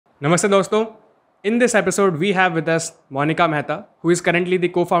Namaste dosto. In this episode, we have with us Monika Mehta, who is currently the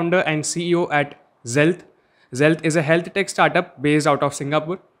co-founder and CEO at Zealth. Zealth is a health tech startup based out of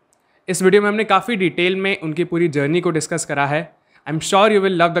Singapore. इस video में हमने काफ़ी detail में उनकी पूरी journey को discuss करा है. I am sure you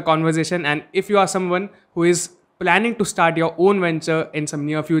will love the conversation and if you are someone who is planning to start your own venture in some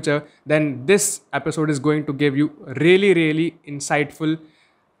near future, then this episode is going to give you really insightful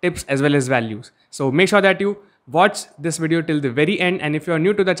tips as well as values. So make sure that you watch this video till the very end, and if you are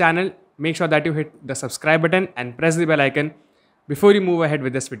new to the channel, make sure that you hit the subscribe button and press the bell icon before you move ahead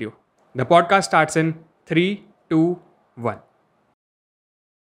with this video. The podcast starts in 3, 2, 1.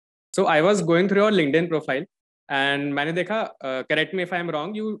 So I was going through your LinkedIn profile and मैंने देखा, correct me if I am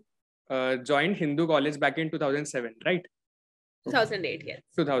wrong, you joined Hindu College back in 2007, right? 2008, yes.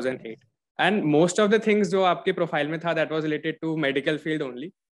 2008. And most of the things जो आपके profile में था, that was related to medical field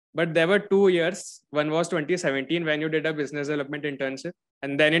only. But there were 2 years. One was 2017 when you did a business development internship.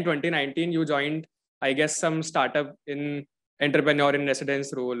 And then in 2019, you joined, I guess, some startup in entrepreneur in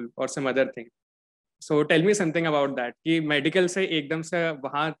residence role or some other thing. So tell me something about that. कि medical से एकदम से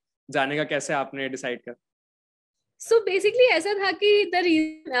वहाँ जाने का कैसे आपने decide कर? So basically, ऐसा था कि the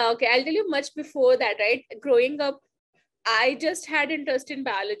reason, okay, I'll tell you much before that, right? Growing up, I just had interest in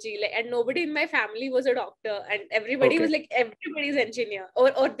biology, like, and nobody in my family was a doctor, and everybody was like, everybody's engineer,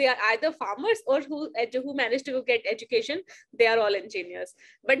 or they are either farmers or who managed to get education, they are all engineers.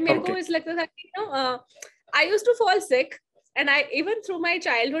 But मेरे को इस लगता था कि I used to fall sick, and I even through my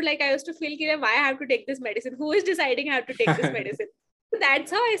childhood, like I used to feel कि why I have to take this medicine? Who is deciding I have to take this medicine?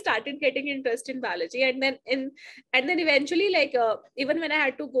 That's how I started getting interest in biology, and then eventually, like even when I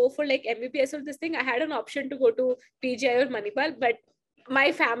had to go for like MBBS or this thing, I had an option to go to PGI or Manipal, but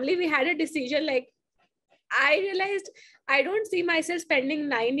my family, we had a decision. Like I realized I don't see myself spending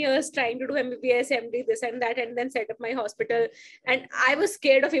 9 years trying to do MBBS, MD, this and that, and then set up my hospital. And I was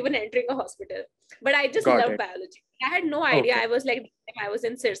scared of even entering a hospital. But I just love biology. I had no idea. I was like, I was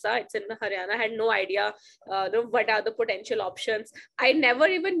in Sirsa, it's in Haryana. I had no idea what are the potential options. I never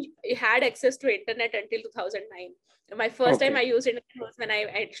even had access to internet until 2009. My first time I used internet was when I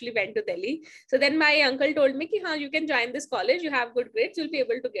actually went to Delhi. So then my uncle told me, you can join this college. You have good grades. You'll be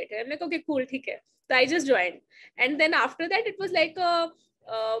able to get it. I'm like, okay, cool. Okay. So I just joined. And then after that, it was like a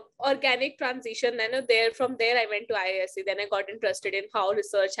organic transition. And from there, I went to IISc. Then I got interested in how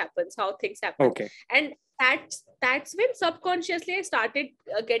research happens, how things happen. And that's when subconsciously I started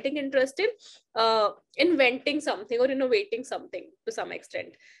getting interested inventing something or innovating something to some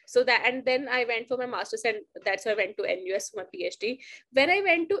extent. So that, and then I went for my master's, and that's how I went to NUS for my PhD. When I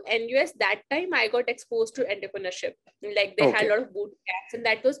went to NUS, that time I got exposed to entrepreneurship. Like they had a lot of boot camps, and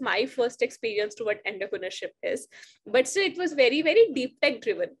that was my first experience to what entrepreneurship is. But still, it was very deep tech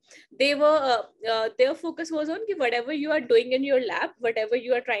driven. They were their focus was on whatever you are doing in your lab, whatever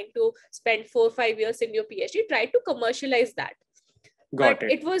you are trying to spend 4 or 5 years in your PhD, try to commercialize that. But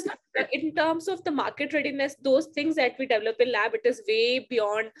it was in terms of the market readiness, those things that we develop in lab, it is way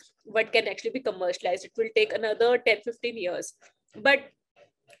beyond what can actually be commercialized. It will take another 10-15 years. But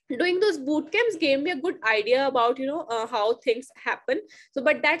doing those boot camps gave me a good idea about how things happen. So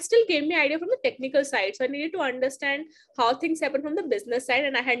but that still gave me idea from the technical side. So I needed to understand how things happen from the business side,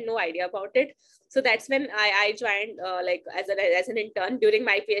 and I had no idea about it. So that's when I joined like as an intern during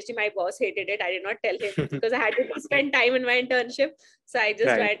my PhD. My boss hated it. I did not tell him because I had to spend time in my internship. So I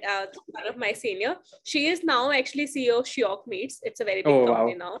just joined one of my senior. She is now actually CEO of Shiok Meats. It's a very big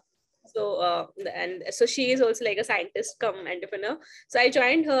company now. So and so she is also like a scientist come entrepreneur. So I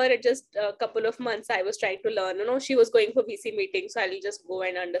joined her at just a couple of months. I was trying to learn. She was going for VC meetings, so I'll just go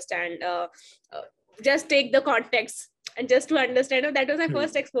and understand, just take the context. And just to understand, that was my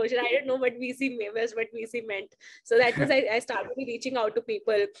first exposure. I didn't know what VC was, what VC meant. So that was I started reaching out to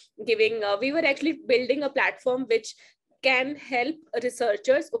people, giving. We were actually building a platform which can help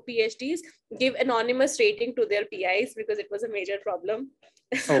researchers or PhDs give anonymous rating to their PIs, because it was a major problem.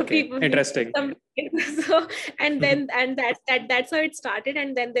 Interesting. So and then that's how it started.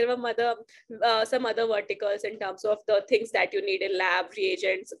 And then there were some other verticals in terms of the things that you need in lab,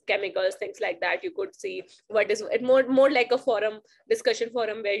 reagents, chemicals, things like that. You could see what is it more like a discussion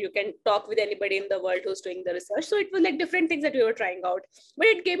forum where you can talk with anybody in the world who's doing the research. So it was like different things that we were trying out, but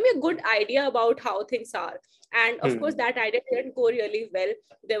it gave me a good idea about how things are. And of course that idea didn't go really well.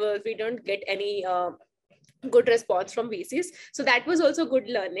 We don't get any good response from VCs. So that was also good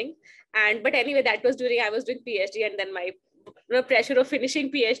learning. But anyway, that was during I was doing PhD, and then my pressure of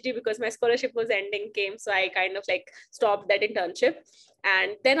finishing PhD because my scholarship was ending came. So I kind of like stopped that internship.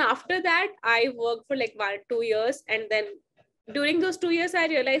 And then after that, I worked for like 1-2 years. And then during those 2 years, I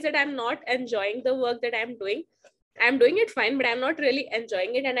realized that I'm not enjoying the work that I'm doing. I'm doing it fine, but I'm not really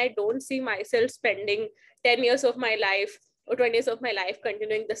enjoying it. And I don't see myself spending 10 years of my life or 20 years of my life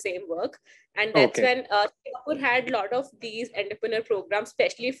continuing the same work. And that's Okay. when Singapore had a lot of these entrepreneur programs,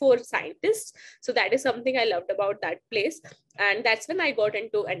 especially for scientists. So that is something I loved about that place. And that's when I got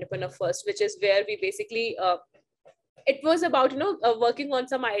into Entrepreneur First, which is where we basically it was about working on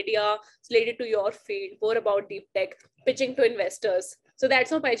some idea related to your field, more about deep tech, pitching to investors. So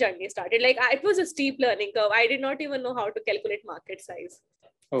that's how my journey started. Like it was a steep learning curve. I did not even know how to calculate market size.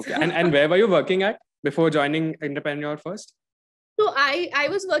 Okay. And where were you working at before joining Entrepreneur First? So I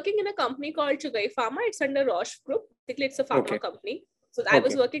was working in a company called Chugai Pharma. It's under Roche Group. Basically, it's a pharma Okay. company. So I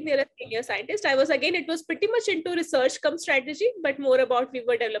was Okay. working there as senior scientist. I was, again, it was pretty much into research cum strategy, but more about we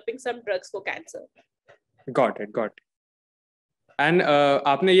were developing some drugs for cancer. Got it. Got it. And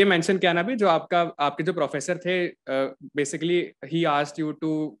आपने ये mention किया ना भी, जो आपके जो professor थे, basically he asked you to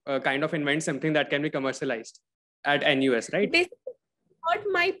kind of invent something that can be commercialised at NUS, right? Basically, not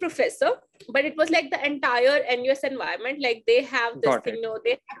my professor, but it was like the entire NUS environment. Like they have this Got thing, it.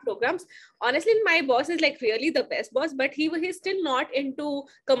 they have programs. Honestly, my boss is like really the best boss, but he's still not into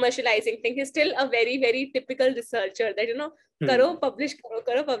commercializing things. He's still a very, very typical researcher that, karo, publish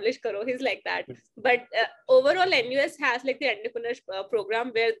karo. He's like that. But overall, NUS has like the entrepreneurship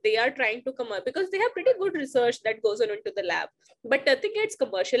program where they are trying to come up because they have pretty good research that goes on into the lab, but nothing gets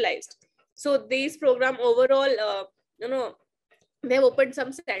commercialized. So these program overall, they have opened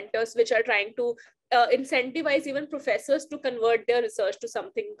some centers which are trying to incentivize even professors to convert their research to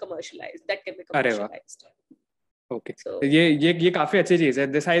something commercialized that can be commercialized. Okay. So ये काफी अच्छी चीज है.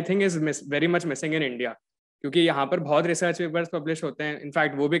 This I think is very much missing in India. क्योंकि यहाँ पर बहुत research papers publish होते हैं.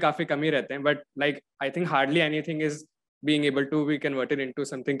 इनफैक्ट वो भी काफी कम ही रहते हैं. But like I think hardly anything is being able to be converted into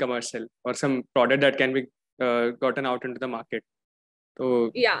something commercial or some product that can be gotten out into the market. So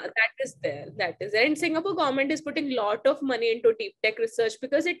yeah, that is there. And Singapore government is putting a lot of money into deep tech research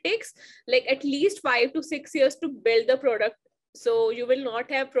because it takes like at least 5 to 6 years to build the product. So you will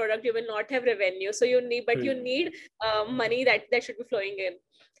not have product, you will not have revenue. So you need money that should be flowing in.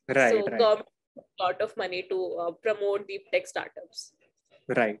 Right, so right. Government a lot of money to promote deep tech startups.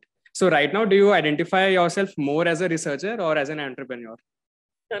 Right. So right now, do you identify yourself more as a researcher or as an entrepreneur?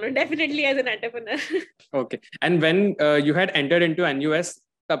 No, definitely as an entrepreneur. Okay. And when you had entered into NUS,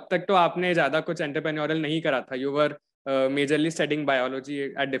 तब तक तो आपने ज़्यादा कुछ entrepreneurial नहीं करा था. You were majorly studying biology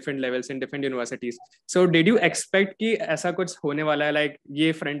at different levels in different universities. So did you expect कि ऐसा कुछ होने वाला है, like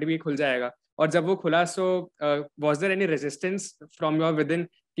ये front भी खुल जाएगा? और जब वो खुला, so was there any resistance from your within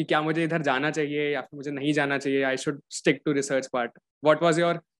कि क्या मुझे इधर जाना चाहिए या फिर मुझे नहीं जाना चाहिए? I should stick to research part. What was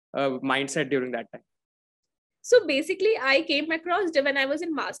your mindset during that time? So basically, I came across when I was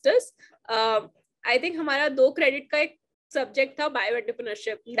in masters. I think हमारा 2 credit का एक subject था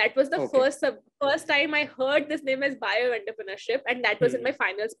bio-entrepreneurship. That was the first time I heard this name as bio-entrepreneurship, and that was in my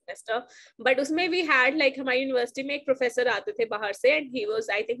final semester. But उसमें we had like हमारी university में एक professor आते थे बाहर से, and he was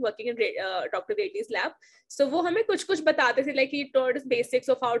I think working in Dr. Reddy's lab. So वो हमें कुछ बताते थे, like he taught us basics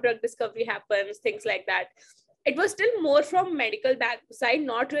of how drug discovery happens, things like that. It was still more from medical side,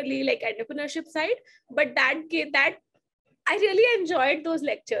 not really like entrepreneurship side, but that I really enjoyed those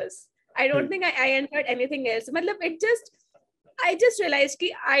lectures. I don't think I enjoyed anything else. I just realized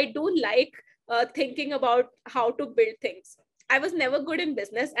that I do like thinking about how to build things. I was never good in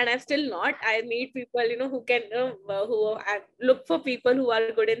business, and I'm still not. I need people, who can look for people who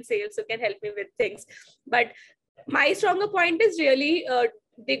are good in sales who can help me with things. But my stronger point is really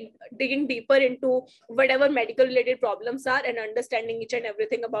digging deeper into whatever medical related problems are and understanding each and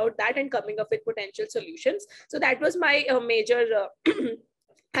everything about that and coming up with potential solutions. So that was my major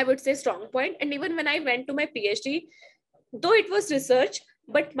I would say strong point. And even when I went to my PhD, though it was research,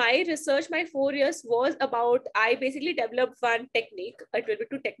 but my 4 years was about, I basically developed one technique. It will be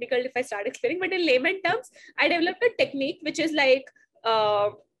too technical if I start explaining, but in layman terms, I developed a technique which is like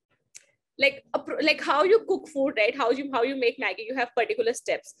how you cook food, right? How you make Maggie, you have particular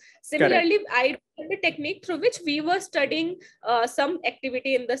steps. Similarly, correct. I did a technique through which we were studying some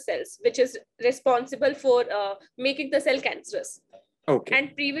activity in the cells, which is responsible for making the cell cancerous. Okay.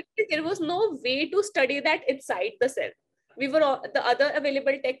 And previously, there was no way to study that inside the cell. We were the other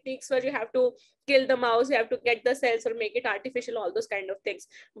available techniques where you have to kill the mouse, you have to get the cells or make it artificial, all those kind of things.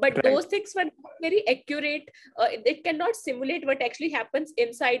 But right. Those things were not very accurate. It cannot simulate what actually happens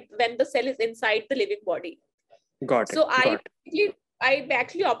inside when the cell is inside the living body. Got it. So I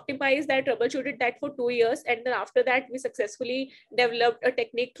actually optimized that, troubleshooted that for 2 years. And then after that, we successfully developed a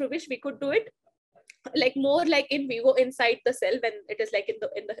technique through which we could do it like more like in vivo inside the cell when it is like in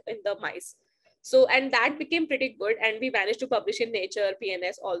the mice. So, and that became pretty good, and we managed to publish in Nature,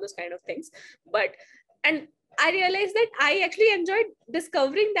 PNS, all those kind of things. And I realized that I actually enjoyed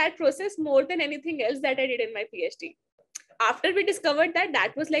discovering that process more than anything else that I did in my PhD. After we discovered that,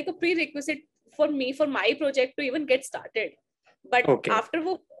 that was like a prerequisite for me, for my project to even get started. But Okay. after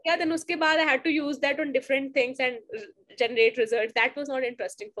wo, yeah, then uske baad I had to use that on different things and generate results. That was not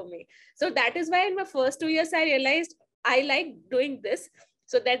interesting for me. So that is why in my first 2 years, I realized I like doing this.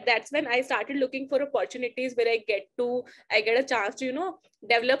 So that's when I started looking for opportunities where I get a chance to,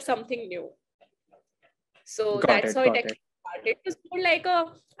 develop something new. So Got that's it. how it Got it. actually started. It was more like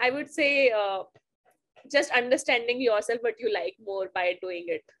I would say, just understanding yourself, what you like more by doing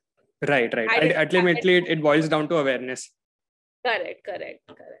it. Right. Right. I did not have that. Ultimately, it boils down to awareness. Correct.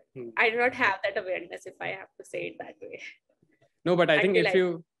 Hmm. I do not have that awareness, if I have to say it that way. No, but I think Until if I,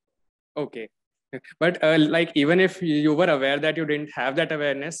 you okay, but like even if you were aware that you didn't have that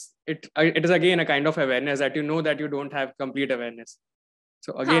awareness, it is again a kind of awareness that you know that you don't have complete awareness.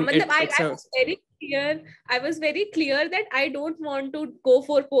 So हाँ, again, मतलब it's I a was very clear. I was very clear that I don't want to go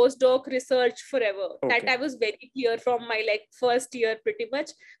for postdoc research forever. That okay. I was very clear from my like first year pretty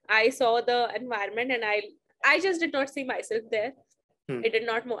much. I saw the environment and I just did not see myself there. Hmm. It did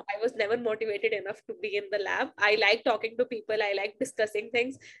not I was never motivated enough to be in the lab. I like talking to people, I like discussing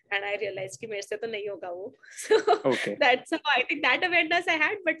things, and I realized कि मेरे से तो नहीं होगा वो. So Okay. that's how I think that awareness I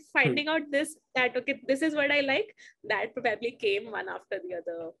had, but Hmm. finding out this, that okay, this is what I like, that probably came one after the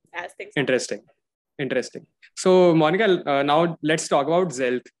other as things happened. Interesting. So Monica, now let's talk about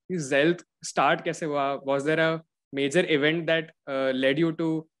Zealth. Zealth start कैसे हुआ? Was there a major event that led you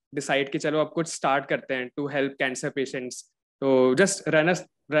to decide कि चलो अब कुछ start करते हैं to help cancer patients? So just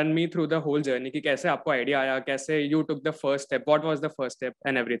run me through the whole journey कि कैसे आपको idea आया, कैसे you took the first step, what was the first step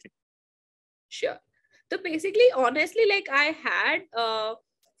and everything. Sure. So basically, honestly, like I had a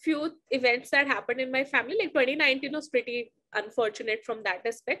few events that happened in my family. Like 2019 was pretty unfortunate from that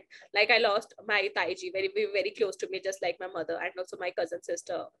aspect. Like I lost my taiji, very close to me, just like my mother and also my cousin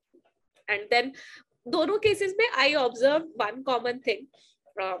sister. And then दोनों cases में I observed one common thing.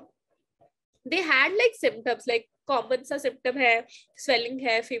 They had like symptoms, like common सा symptom है, swelling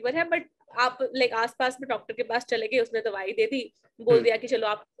है, fever है, but आप like आसपास में doctor के पास चले गए, उसने दवाई दे दी, बोल दिया कि चलो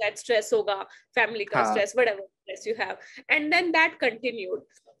आप शायद स्ट्रेस होगा, फैमिली का हाँ. Stress, whatever stress you have, and then that continued.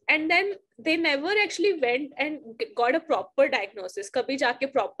 And then they never actually went and got a proper diagnosis. कभी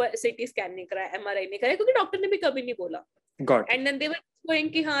जाके proper CT scan नहीं कराया, MRI नहीं कराया, क्योंकि डॉक्टर ने भी कभी नहीं बोला. Got it. And then they were going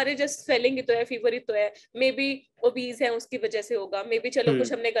कि हाँ अरे जस्ट स्वेलिंग ही तो है, फीवर ही तो है, मे बी ओबीज है उसकी वजह से होगा, मे बी चलो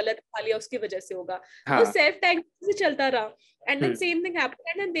कुछ हमने गलत खा लिया उसकी वजह से होगा. वो सेल्फ डायग्नोसिस चलता रहा. And then same thing happened,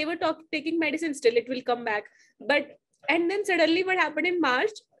 and then they were taking medicine, still it will come back. But and then suddenly what happened in March,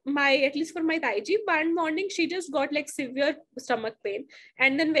 at least for my taiji, one morning she just got like severe stomach pain,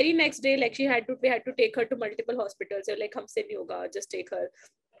 and then very next day like we had to take her to multiple hospitals. They were like हमसे नहीं होगा, just take her.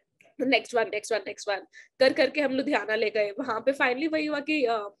 Next one कर करके हम लुधियाना ले गए. वहां पे फाइनली वही हुआ कि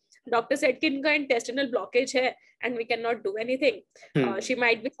डॉक्टर सेड कि इनका इंटेस्टिनल ब्लॉकेज है and we cannot do anything. She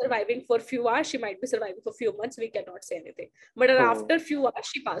might be surviving for few hours, she might be surviving for few months, we cannot say anything. But after few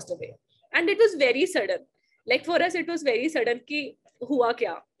hours she passed away, and it was very sudden. Like for us it was very sudden कि हुआ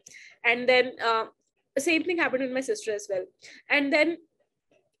क्या. And then same thing happened with my sister as well. And then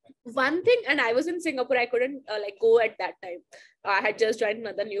one thing, and I was in Singapore, I couldn't like go at that time. I had just joined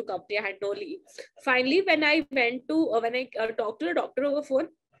another new company, I had no leave. Finally, when I went to when I talked to the doctor over phone,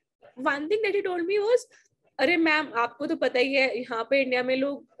 one thing that he told me was, अरे ma'am आपको तो पता ही है यहाँ पे India में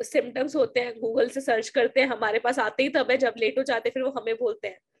लोग symptoms होते हैं गूगल से सर्च करते हैं, हमारे पास आते ही तब है जब लेट हो जाते फिर वो हमें बोलते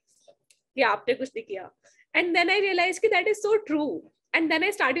हैं कि आपने कुछ नहीं किया. And then I realized that is so true. And then I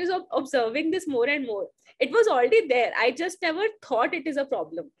started observing this more and more. It was already there. I just never thought it is a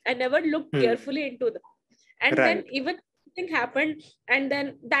problem. I never looked carefully into that. And then even thing happened, and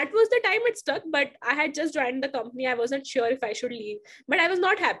then that was the time it stuck. But I had just joined the company. I wasn't sure if I should leave, but I was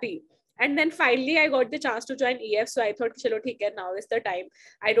not happy. And then finally I got the chance to join EF. So I thought, chalo, theek hai, now is the time.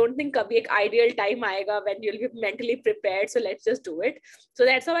 I don't think kabhi ek ideal time aayega when you'll be mentally prepared. So let's just do it. So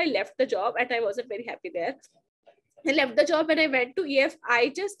that's how I left the job, and I wasn't very happy there. I left the job and I went to EF.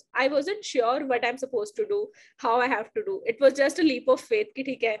 I wasn't sure what I'm supposed to do, how I have to do. It was just a leap of faith कि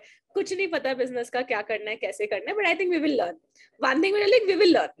ठीक है, कुछ नहीं पता business का क्या करना है, कैसे करना है, but I think we will learn. One thing we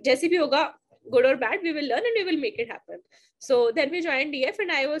will learn. जैसे भी होगा, good or bad, we will learn and we will make it happen. So then we joined EF,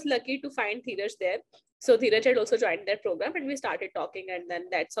 and I was lucky to find Dheeraj there. So Dheeraj had also joined that program, and we started talking, and then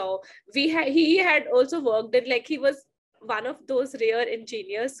that's how he had also worked in, like, he was one of those rare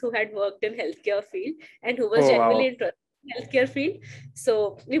engineers who had worked in healthcare field and who was genuinely interested in healthcare field.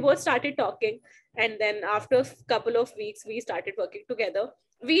 So we both started talking, and then after a couple of weeks we started working together.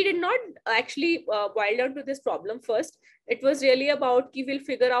 We did not actually boil down to this problem first. It was really about we'll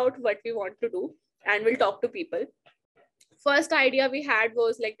figure out what we want to do. and we'll talk to people. First idea we had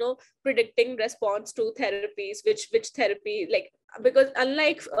was like, predicting response to therapies, which therapy, like, because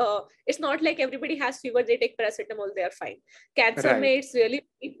unlike it's not like everybody has fever, they take paracetamol, they are fine. Cancer Right. may, it's really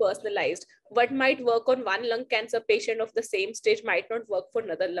personalized. What might work on one lung cancer patient of the same stage might not work for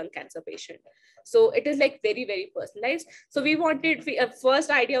another lung cancer patient. So it is like very, very personalized. So we wanted, first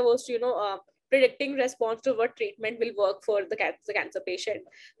idea was to, predicting response to what treatment will work for the cancer patient.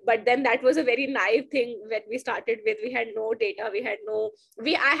 But then that was a very naive thing when we started with. We had no data,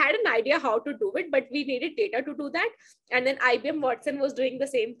 I had an idea how to do it, but we needed data to do that. And then IBM Watson was doing the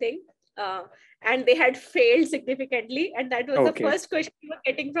same thing, and they had failed significantly, and that was the first question we were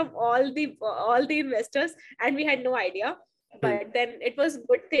getting from all the investors, and we had no idea. But then it was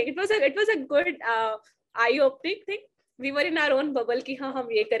good thing, it was a good eye-opening thing. We were in our own bubble ki हाँ हम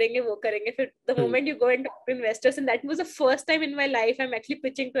ये करेंगे वो करेंगे. फिर the moment you go and talk to investors, and that was the first time in my life I'm actually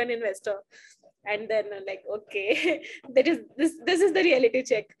pitching to an investor. And then I'm like, okay, this is the reality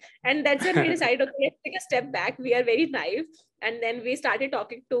check. And that's when we decided, okay, let's take a step back. We are very naive. And then we started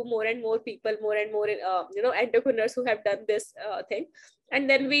talking to more and more people, more and more entrepreneurs who have done this thing. And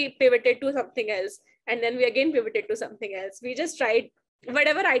then we pivoted to something else, and then we again pivoted to something else. We just tried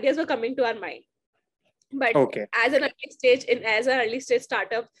whatever ideas were coming to our mind. But as an early stage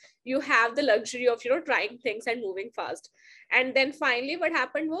startup, you have the luxury of trying things and moving fast. And then finally what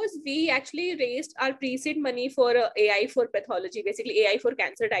happened was we actually raised our pre-seed money for AI for pathology, basically AI for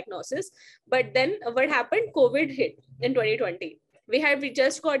cancer diagnosis. But then what happened, COVID hit in 2020. We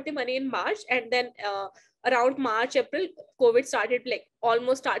just got the money in March, and then around March, April, COVID started, like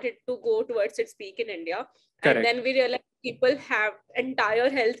almost started to go towards its peak in India. Correct. And then we realized people have entire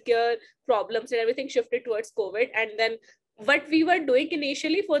healthcare problems and everything shifted towards COVID. And then what we were doing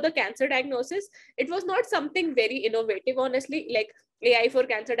initially for the cancer diagnosis, it was not something very innovative, honestly, like AI for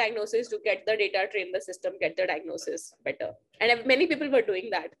cancer diagnosis to get the data, train the system, get the diagnosis better. And many people were doing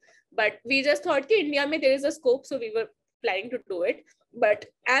that. But we just thought that India mein there is a scope, so we were planning to do it. But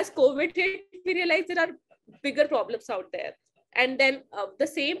as COVID hit, we realized there are bigger problems out there. And then the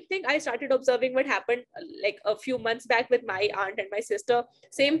same thing, I started observing what happened like a few months back with my aunt and my sister.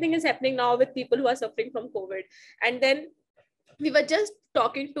 Same thing is happening now with people who are suffering from COVID. And then we were just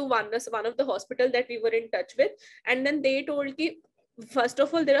talking to one of the hospital that we were in touch with. And then they told me, first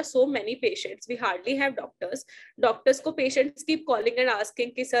of all, there are so many patients, we hardly have doctors ko patients keep calling and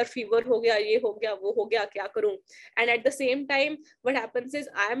asking ki sir fever ho gaya, ye ho gaya, wo ho gaya, kya karu. And at the same time what happens is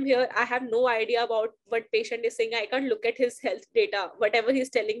I am here, I have no idea about what patient is saying, I can't look at his health data, whatever he's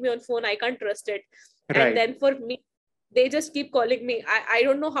telling me on phone I can't trust it. Right. And then for me, they just keep calling me. I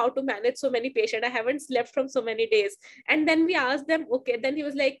don't know how to manage so many patients. I haven't slept from so many days. And then we asked them, okay, then he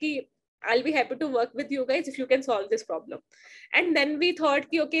was like, I'll be happy to work with you guys if you can solve this problem. And then we thought,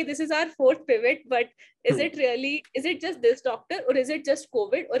 okay, this is our fourth pivot, but is it just this doctor, or is it just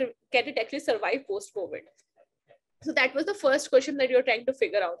COVID, or can it actually survive post-COVID? So that was the first question that you're trying to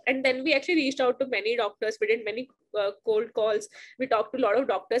figure out. And then we actually reached out to many doctors. We did many cold calls. We talked to a lot of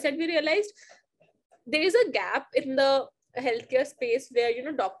doctors, and we realized there is a gap in the healthcare space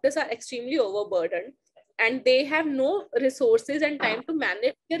where doctors are extremely overburdened and they have no resources and time to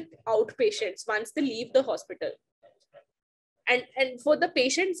manage their outpatients once they leave the hospital. And for the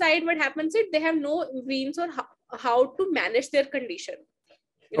patient side, what happens is they have no means or how to manage their condition.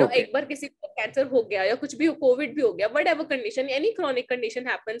 एक बार किसी को cancer हो गया या कुछ भी Covid भी हो गया, whatever condition, any chronic condition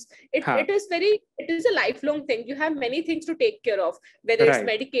happens, it is a lifelong thing. You have many things to take care of, whether it's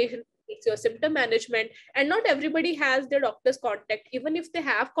medication, it's your symptom management, and not everybody has their doctor's contact. Even if they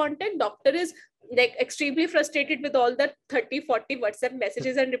have contact, doctor is like extremely frustrated with all the 30-40 WhatsApp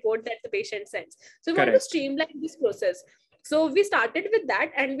messages and report that the patient sends. So we want to streamline this process. So we started with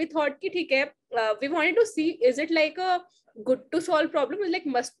that, and we thought ki theek hai, we wanted to see, is it like a good to solve problem, or like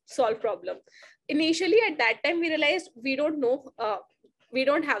must solve problem. Initially at that time we realized we don't know, we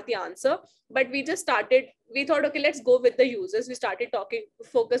don't have the answer, but we just started, we thought, okay, let's go with the users. We started talking,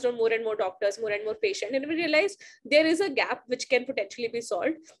 focused on more and more doctors, more and more patients, and we realized there is a gap which can potentially be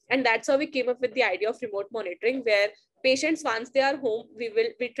solved. And that's how we came up with the idea of remote monitoring, where patients, once they are home,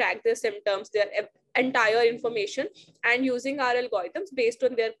 we track their symptoms, their entire information, and using our algorithms based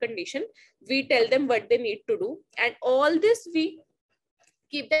on their condition, we tell them what they need to do. And all this, we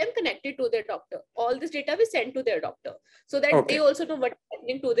keep them connected to their doctor. All this data we send to their doctor, so that they also know what's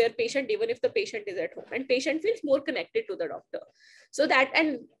happening to their patient, even if the patient is at home, and patient feels more connected to the doctor. So that,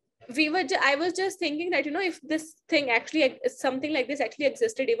 and I was just thinking that, if this thing actually, something like this actually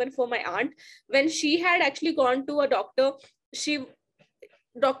existed even for my aunt, when she had actually gone to a doctor,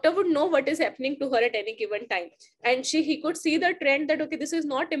 doctor would know what is happening to her at any given time. and he could see the trend that, okay, this is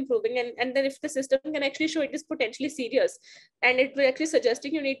not improving, and then if the system can actually show it is potentially serious, and it will actually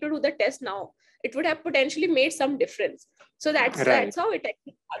suggesting you need to do the test now, it would have potentially made some difference. So Right. that's how it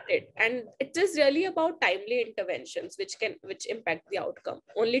actually started. And it is really about timely interventions which impact the outcome.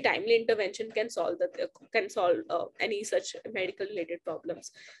 Only timely intervention can solve any such medical related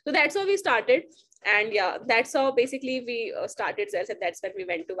problems. So that's how we started. And yeah, that's how basically we started Zealth, and that's when we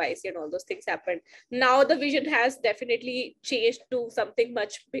went to YC and all those things happened. Now the vision has definitely changed to something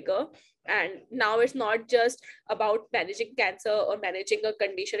much bigger, and now it's not just about managing cancer or managing a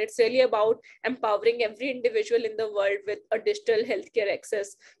condition. It's really about empowering every individual in the world with a digital healthcare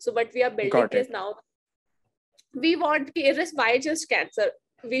access. So what we are building Got it. is now, we want why just cancer?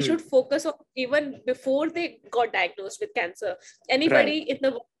 We should focus on even before they got diagnosed with cancer. Right. Anybody in the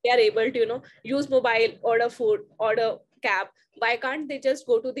world, they are able to, use mobile, order food, order cab. Why can't they just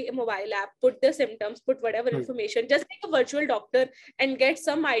go to the mobile app, put the symptoms, put whatever information, just like a virtual doctor, and get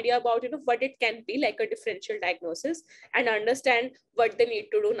some idea about what it can be like a differential diagnosis, and understand what they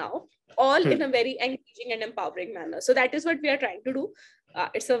need to do now, all in a very engaging and empowering manner. So that is what we are trying to do.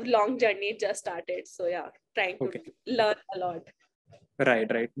 It's a long journey, it just started. So yeah, trying to learn a lot.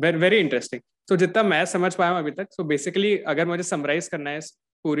 Right right very interesting. सो जितना मैं समझ पाया हूँ अभी तक, so basically अगर मुझे summarise करना है इस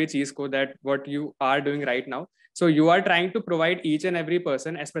पूरी चीज को, that what you are doing right now, so you are trying to provide each and every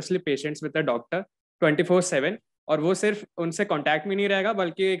person, specially patients, with a doctor 24/7. और वो सिर्फ उनसे कांटेक्ट में नहीं रहेगा,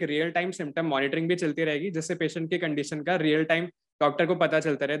 बल्कि एक रियल टाइम सिम्टम मॉनिटरिंग भी चलती रहेगी, जिससे पेशेंट की कंडीशन का रियल टाइम डॉक्टर को पता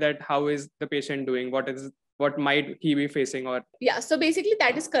चलता रहे that how is the patient doing, what might he be facing. Or yeah, so basically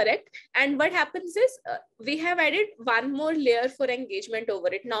that is correct. And what happens is we have added one more layer for engagement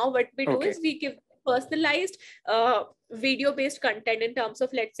over it. Now what we do is we give personalized video based content in terms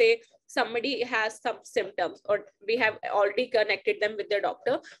of, let's say somebody has some symptoms, or we have already connected them with their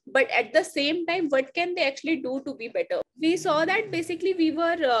doctor, but at the same time, what can they actually do to be better? We saw that basically we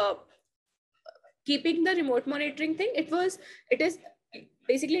were keeping the remote monitoring thing, it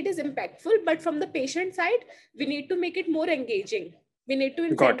is impactful, but from the patient side, we need to make it more engaging. We need to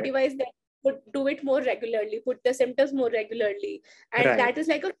incentivize them, do it more regularly, put the symptoms more regularly, and that is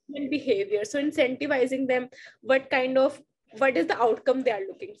like a human behavior. So incentivizing them, what is the outcome they are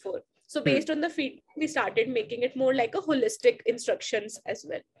looking for. So based on the feedback, we started making it more like a holistic instructions as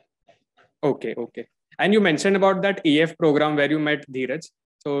well. Okay. And you mentioned about that EF program where you met Dheeraj.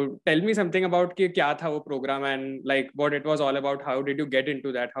 So tell me something about कि क्या था वो program, and like what it was all about. How did you get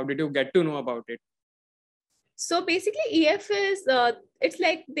into that? How did you get to know about it? So basically EF is it's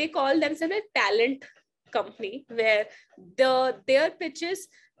like they call themselves a talent company, where their pitch is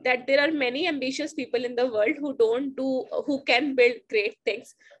that there are many ambitious people in the world who can build great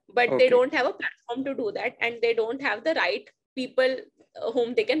things, but they don't have a platform to do that, and they don't have the right people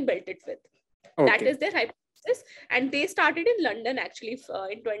whom they can build it with. That is their hypothesis. And they started in London actually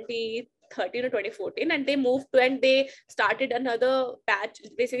in 2013 or 2014, and they moved to, and they started another batch.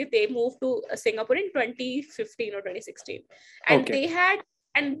 Basically they moved to Singapore in 2015 or 2016, and they had,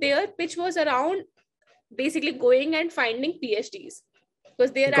 and their pitch was around basically going and finding PhDs,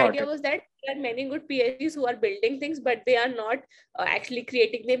 because their idea was that there are many good PhDs who are building things, but they are not actually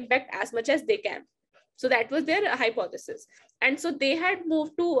creating the impact as much as they can. So that was their hypothesis. And so they had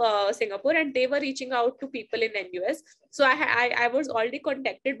moved to Singapore, and they were reaching out to people in NUS. So I was already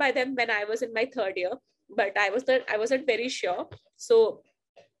contacted by them when I was in my third year, but I wasn't very sure. So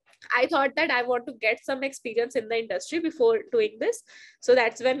I thought that I want to get some experience in the industry before doing this. So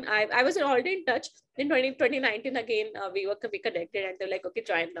that's when I was already in touch. In 2019 again, we connected, and they're like, okay,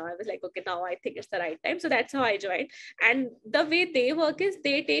 join now. I was like, okay, now I think it's the right time. So that's how I joined. And the way they work is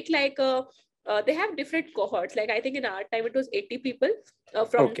they take like they have different cohorts. Like I think in our time it was 80 people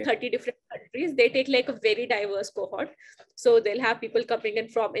from 30 different countries. They take like a very diverse cohort. So they'll have people coming in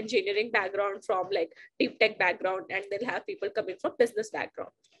from engineering background, from like deep tech background, and they'll have people coming from business background,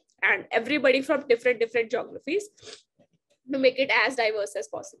 and everybody from different geographies, to make it as diverse as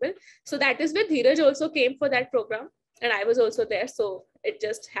possible. So that is where Dheeraj also came for that program, and I was also there. So it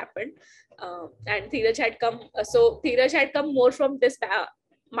just happened. And Dheeraj had come. So Dheeraj had come more from this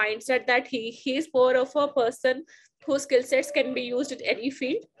mindset that he's more of a person whose skill sets can be used in any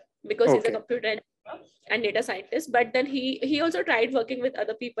field, because he's a computer engineer and data scientist. But then he also tried working with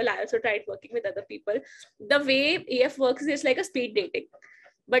other people. I also tried working with other people. The way EF works is like a speed dating,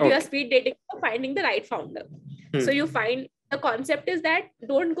 but you are speed dating for finding the right founder. So you find, the concept is that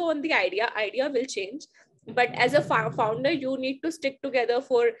don't go on the idea will change, but as a founder you need to stick together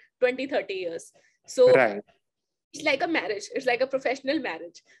for 20-30 years. So it's like a marriage. It's like a professional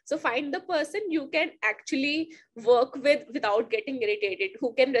marriage. So find the person you can actually work with without getting irritated,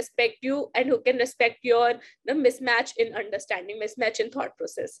 who can respect you and who can respect your the mismatch in understanding, mismatch in thought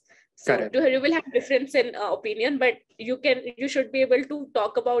process. So Correct. you will have difference in opinion, but you should be able to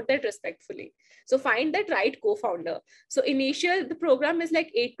talk about that respectfully. So find that right co-founder. So initial, the program is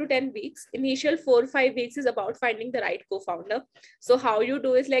like 8 to 10 weeks. Initial 4 or 5 weeks is about finding the right co-founder. So how you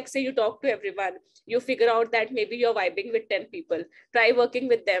do is, like, say you talk to everyone, you figure out that maybe you're vibing with 10 people, try working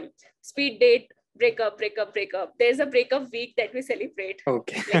with them, speed date, break up. There's a breakup week that we celebrate,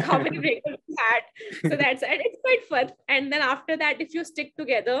 Okay. like how many breakups we had. So that's, and it's quite fun. And then after that, if you stick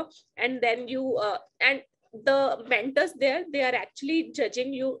together, and then you and the mentors there, they are actually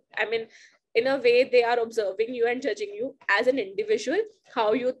judging you. I mean, in a way, they are observing you and judging you as an individual,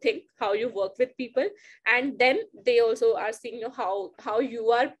 how you think, how you work with people. And then they also are seeing you how you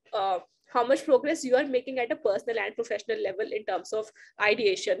are how much progress you are making at a personal and professional level in terms of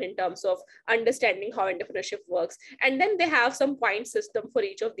ideation, in terms of understanding how entrepreneurship works. And then they have some point system for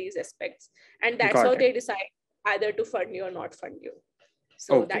each of these aspects, and that's how Got it. they decide either to fund you or not fund you.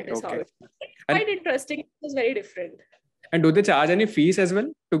 So Okay. that is how Okay. it's quite interesting. It was very different. And do they charge any fees as well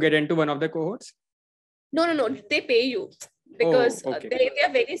to get into one of the cohorts? No, they pay you, Oh, because okay. they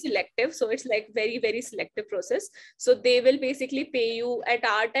are very selective. So it's like very selective process. So they will basically pay you. At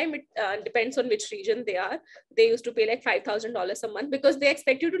our time, it depends on which region they are. They used to pay like $5,000 a month, because they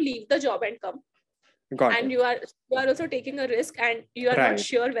expect you to leave the job and come. Got And it. you are also taking a risk, and you are not Right.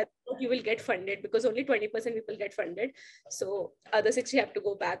 sure whether you will get funded, because only 20% people get funded. So other 60 have to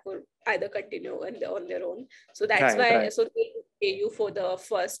go back or either continue on their own. So that's Right. why, Right. so they pay you for the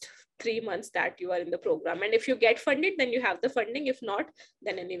first 3 months that you are in the program. And if you get funded, then you have the funding. If not,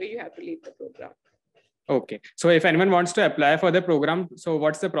 then anyway you have to leave the program. Okay. So if anyone wants to apply for the program, so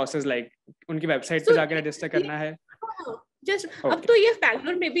what's the process like? उनकी website पे So जाके register करना है? just अब Okay. तो ये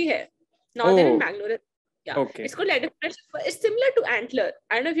बैंगलोर में भी है. Now they're in Oh, Bangalore. Yeah, okay. it's called Entrepreneurship. It's similar to Antler.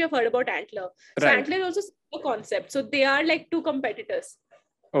 I don't know if you've heard about Antler. So Right. Antler is also a concept. So they are like two competitors.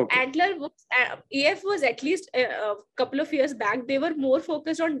 Okay. Antler was, EF was at least a couple of years back, they were more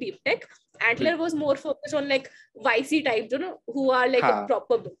focused on deep tech. Antler was more focused on like YC type, who are like a Ha.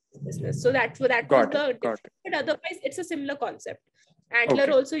 proper business. So that was Got the it. Got difference. it. But otherwise, it's a similar concept. Antler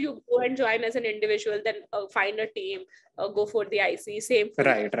Okay. also, you go and join as an individual, then find a team, go for the IC, same for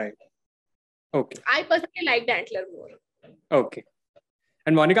Right. Right. Okay. I personally liked Antler more. Okay.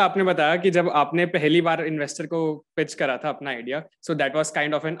 And Monika, आपने बताया कि जब आपने पहली बार investor को pitch करा था अपना idea, so that was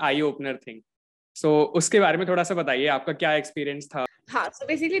kind of N eye opener thing. सो उसके बारे में थोड़ा सा बताइए, आपका क्या एक्सपीरियंस था? हाँ, so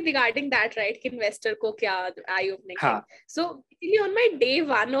basically regarding that, right, कि investor को क्या eye opening हाँ. thing. So basically on my day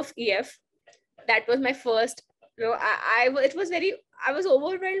one of EF, that was my first, it was very, I was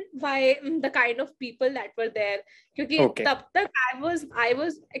overwhelmed by the kind of people that were there. क्योंकि Okay. तब तक I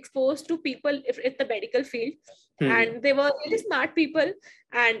was exposed to people in the medical field, and they were really smart people,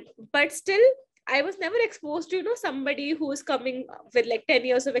 but still I was never exposed to somebody who is coming with like 10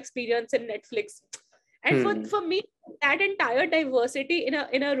 years of experience in Netflix. And for me, that entire diversity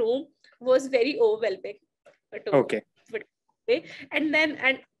in a room was very overwhelming. Okay. And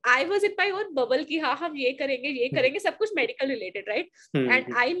I was in my own bubble कि हाँ हम ये करेंगे सब कुछ medical related, right?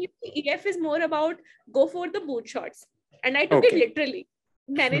 And I knew EF is more about go for the moonshots, and I took it literally.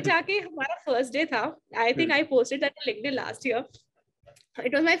 मैंने जाके हमारा first day था. I think I posted that on LinkedIn last year.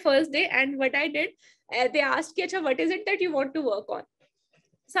 It was my first day, and what I did, they asked कि अच्छा what is it that you want to work on?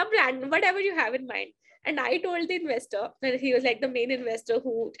 Some random, whatever you have in mind. And I told the investor, and he was like the main investor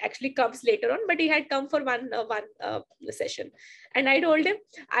who actually comes later on, but he had come for one session. And I told him,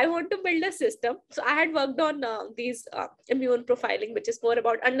 I want to build a system. So I had worked on these immune profiling, which is more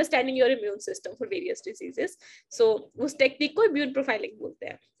about understanding your immune system for various diseases. So उस technique को immune profiling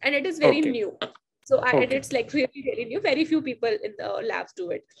बोलते हैं, and it is very new. So and it's like really new. Very few people in the labs do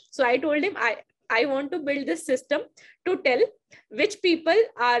it. So I told him, I want to build this system to tell which people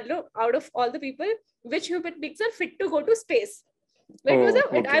are, out of all the people, which human beings are fit to go to space. I was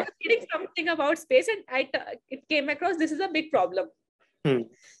reading something about space, and it came across, this is a big problem. And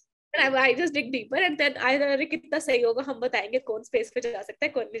I just dig deeper, and then अरे कितना सही होगा, हम बताएंगे कौन space पे जा सकता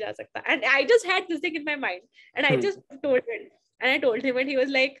है, कौन नहीं जा सकता. And I just had this thing in my mind, and I just told him, and he was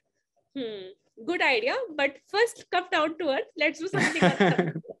like, good idea, but first come down to earth, let's do something on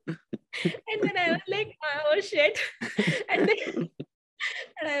something. And then I was like, oh shit. And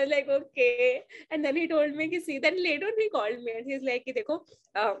I was like, okay. And then he told me, see, then later on he called me and he's like, देखो,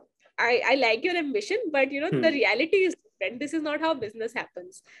 I like your ambition, but the reality is different. This is not how business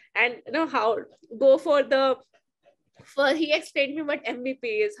happens. And how go for the First, he explained me what MVP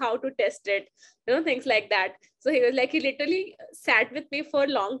is, how to test it, things like that. So he was like, he literally sat with me for a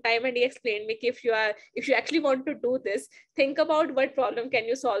long time, and he explained me, if you actually want to do this, think about what problem can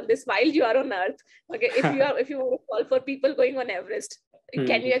you solve this while you are on Earth. Okay, if you want to solve for people going on Everest,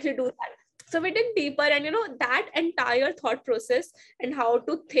 can you actually do that? So we did deeper, and that entire thought process and how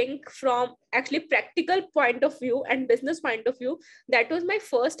to think from actually practical point of view and business point of view, that was my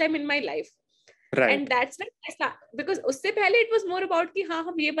first time in my life. Right. And that's when I start, because उससे पहले it was more about कि हाँ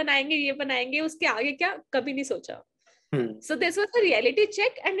हम ये बनाएंगे उसके आगे क्या कभी नहीं सोचा. So this was a reality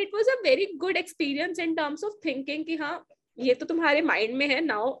check, and it was a very good experience in terms of thinking कि हाँ ये तो तुम्हारे mind में है.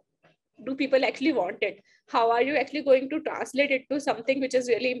 Now do people actually want it? How are you actually going to translate it to something which is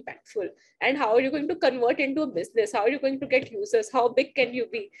really impactful? And how are you going to convert into a business? How are you going to get users? How big can you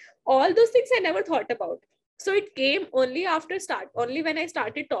be? All those things I never thought about. So it came only when I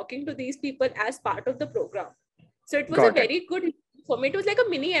started talking to these people as part of the program. So it was a very good, for me, it was like a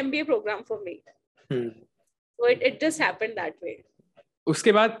mini MBA program for me. So it just happened that way.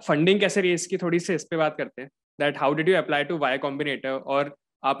 उसके बाद funding कैसे रही इसकी थोड़ी सी इस पे बात करते हैं. That how did you apply to Y Combinator, और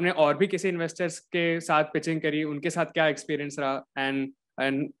आपने और भी किसी इन्वेस्टर्स के साथ पिचिंग करी, उनके साथ क्या एक्सपीरियंस रहा,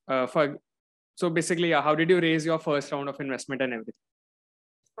 and so basically how did you raise your first round of investment and everything?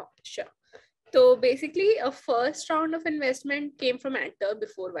 Oh, sure. So basically, a first round of investment came from Antler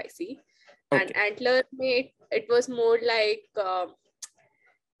before YC. Okay. And Antler it was more like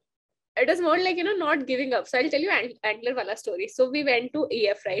not giving up. So I'll tell you Antler wala story. So we went to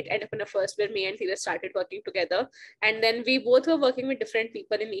EF, right? Entrepreneur First, where me and Theeraj started working together. And then we both were working with different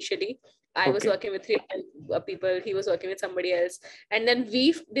people initially. I was working with 3 people. He was working with somebody else. And then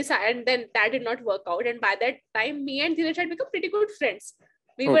we decided, and then that did not work out. And by that time, me and Theeraj had become pretty good friends.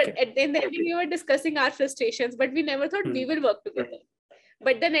 We were at the end, we were discussing our frustrations, but we never thought we will work together.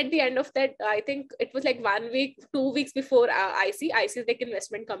 But then at the end of that, I think it was like 1 week, 2 weeks before IC is like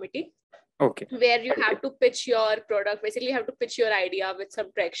investment committee. Okay. Where you have to pitch your product. Basically, you have to pitch your idea with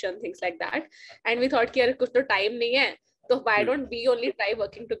some traction, things like that. And we thought, ki kuch to time nahi hai. So why don't we only try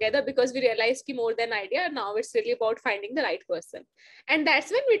working together? Because we realized ki more than idea, now it's really about finding the right person. And that's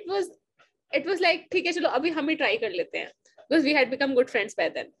when it was like, theek hai, chalo, abhi hum hi try kar lete hain. Because we had become good friends by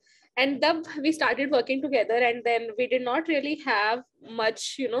then. And then we started working together, and then we did not really have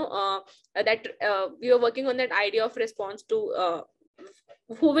much, we were working on that idea of response to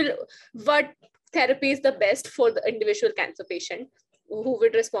what therapy is the best for the individual cancer patient, who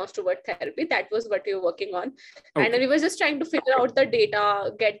would respond to what therapy. That was what we were working on. Okay. And we were just trying to figure out the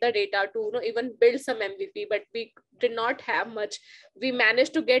data, get the data to even build some MVP, but we did not have much. We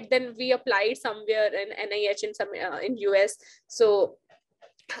managed to get, then we applied somewhere in NIH in US. So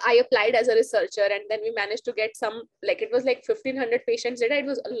I applied as a researcher, and then we managed to get some, like it was like 1,500 patients data. It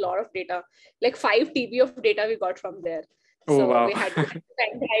was a lot of data, like 5 TB of data we got from there. So wow. We had to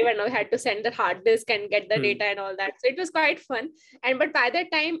send drive, and we had to send the hard disk and get the data and all that. So it was quite fun. But by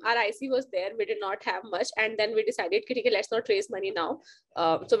that time, our IC was there. We did not have much. And then we decided, let's not raise money now.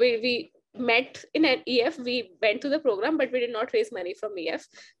 So we met in an EF. We went to the program, but we did not raise money from EF.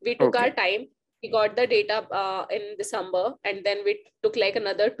 We took our time. We got the data in December, and then we took like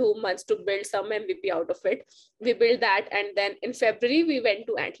another 2 months to build some MVP out of it. We built that, and then in February, we went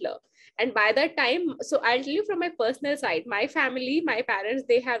to Antler. And by that time, so I'll tell you from my personal side, my family, my parents,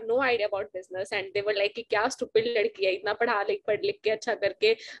 they have no idea about business, and they were like, क्या stupid लड़की है, इतना पढ़ लिख के अच्छा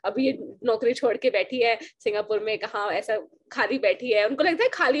करके अभी ये नौकरी छोड़ के बैठी है सिंगापुर में, कहाँ ऐसा खाली बैठी है. उनको लगता है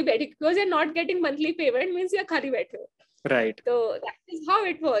खाली बैठी, because you're not getting monthly payment means you're खाली बैठे हो. Right. So that is how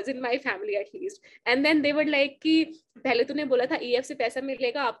it was in my family at least. And then they were like कि पहले तूने बोला था EF से पैसा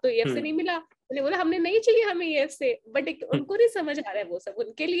मिलेगा, अब तो EF से नहीं मिला. उन्हें बोला हमने नहीं चाहिए हमें EF से, but उनको नहीं समझ आ रहा है वो सब.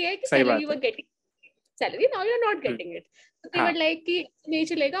 उनके लिए है कि पहले you were getting salary, now you're not getting it. So they were like कि नहीं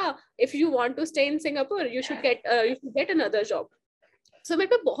चलेगा. If you want to stay in Singapore, you should get another job. So मेरे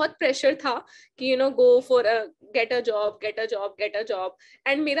पे बहुत प्रेशर था कि go for get a job.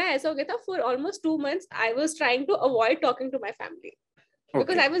 And मेरा ऐसा हो गया था, for almost 2 months I was trying to avoid talking to my family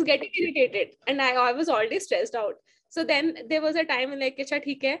because I was getting irritated and I was already stressed out. So then there was a time like, अच्छा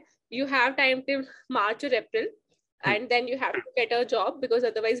ठीक है, you have time till March or April. And then you have to get a job because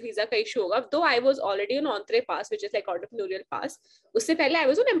otherwise visa का issue होगा. Though I was already on Entre pass, which is like entrepreneurial pass. उससे पहले I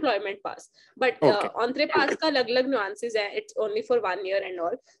was on employment pass. But Entre pass का अलग-अलग nuances है. It's only for 1 year and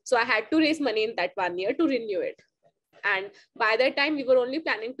all. So I had to raise money in that 1 year to renew it. And by that time, we were only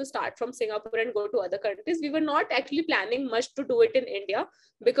planning to start from Singapore and go to other countries. We were not actually planning much to do it in India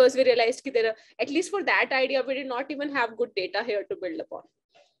because we realized that at least for that idea, we did not even have good data here to build upon.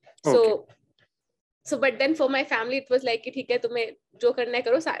 So but then for my family it was like कि ठीक है तुम्हें जो करना है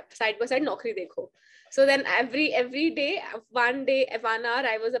करो, side by side नौकरी देखो. So then every day 1 hour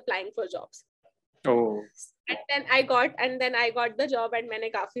I was applying for jobs. Oh. And then I got the job, and मैंने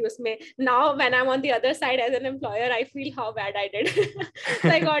काफी उसमें, now when I'm on the other side as an employer I feel how bad I did. So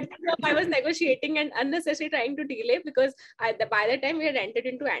I got the job, I was negotiating and unnecessarily trying to delay because by the time we had entered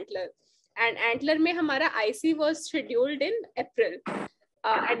into Antler, and Antler में हमारा IC was scheduled in April.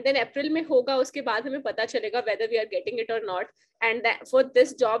 And then April में होगा, उसके बाद हमें पता चलेगा whether we are getting it or not. And that, for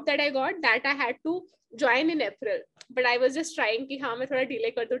this job that I got, that I had to join in April. But I was just trying कि हाँ मैं थोड़ा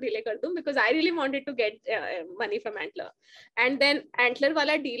delay कर दूँ because I really wanted to get money from Antler. And then Antler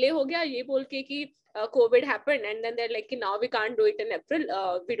वाला delay हो गया ये बोल के कि COVID happened, and then they're like now we can't do it in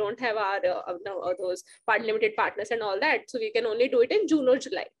April. We don't have our those limited partners and all that, so we can only do it in June or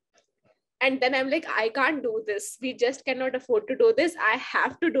July. And then I'm like, I can't do this. We just cannot afford to do this. I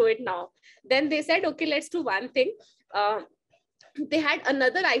have to do it now. Then they said, okay, let's do one thing. They had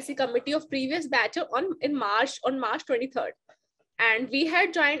another IC committee of previous batch on March 23rd. And we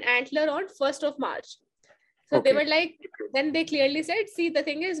had joined Antler on 1st of March. So okay. They were like, then they clearly said, see, the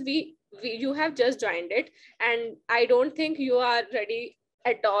thing is, you have just joined it. And I don't think you are ready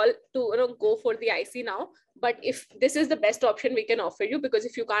at all to go for the IC now. But if this is the best option we can offer you, because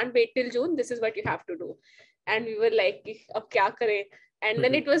if you can't wait till June, this is what you have to do. And we were like, ab kya kare? And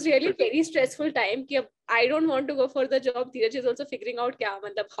then it was really very stressful time. Ki I don't want to go for the job. Dheeraj is also figuring out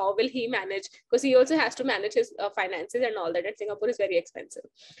how will he manage, because he also has to manage his finances and all that. And Singapore is very expensive.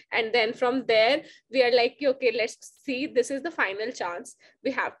 And then from there, we are like, okay, let's see. This is the final chance. We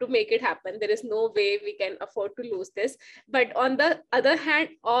have to make it happen. There is no way we can afford to lose this. But on the other hand,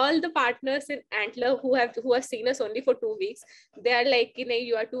 all the partners in Antler who have seen us only for 2 weeks, they are like,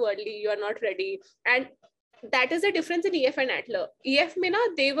 you are too early. You are not ready. And that is the difference in EF and Antler. EF में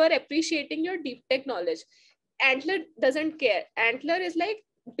ना, they were appreciating your deep tech knowledge. Antler doesn't care. Antler is like,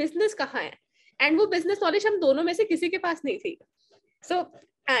 business कहाँ है? And वो business knowledge हम दोनों में से किसी के पास नहीं थी. So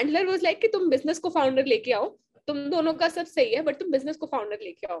Antler was like कि तुम business को founder लेके आओ, तुम दोनों का सब सही है, but तुम business को founder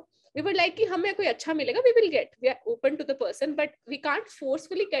लेके आओ. We were like कि हमें कोई अच्छा मिलेगा, we will get. We are open to the person, but we can't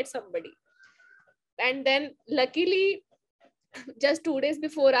forcefully get somebody. And then luckily, just 2 days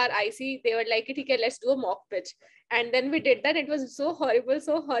before our IC, they were like, okay, let's do a mock pitch. And then we did that. It was so horrible,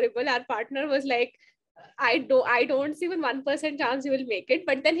 so horrible. Our partner was like, I don't see even 1% chance you will make it.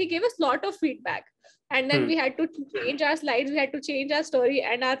 But then he gave us a lot of feedback. And then we had to change our slides, we had to change our story,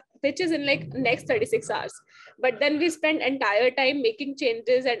 and our pitch is in like next 36 hours. But then we spent entire time making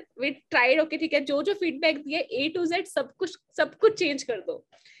changes, and we tried, okay, ठीक है, जो feedback दिए A to Z सब कुछ change कर दो.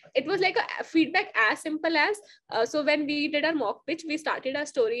 It was like a feedback as simple as, so when we did our mock pitch, we started our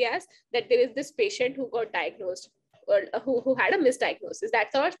story as that there is this patient who got diagnosed, or who had a misdiagnosis.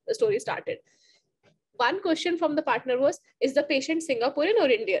 That's how our story started. One question from the partner was, is the patient Singaporean or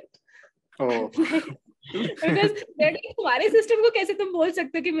Indian? Oh. Because हमारे system को कैसे तुम बोल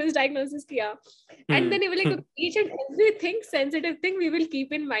सकते हो कि misdiagnosis किया? And then he was like, each and everything, sensitive thing, we will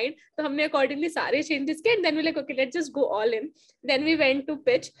keep in mind. So हमने accordingly सारे changes किए, and then we like, okay, let's just go all in. Then we went to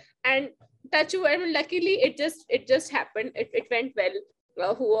pitch, and touch wood, and luckily it just happened. It went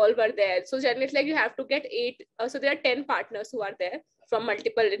well. Who all were there? So generally it's like you have to get 8. So there are 10 partners who are there from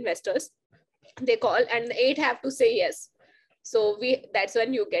multiple investors. They call, and 8 have to say yes. So that's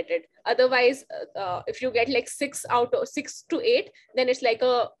when you get it. Otherwise, if you get like 6 out of 6 to 8, then it's like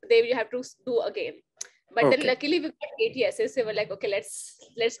you have to do again. But then luckily we got 8 yeses. So we're like, okay,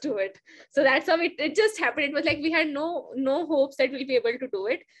 let's do it. So that's how it just happened. It was like we had no hopes that we'll be able to do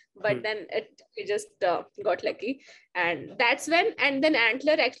it. But then we just got lucky. And that's when, and then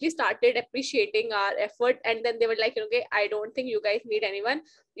Antler actually started appreciating our effort. And then they were like, okay, I don't think you guys need anyone.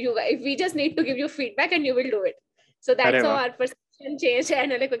 We just need to give you feedback and you will do it. So that's how our perception changed,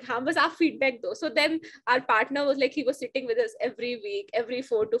 and like, हाँ बस आप feedback दो. So then our partner was like, he was sitting with us every week, every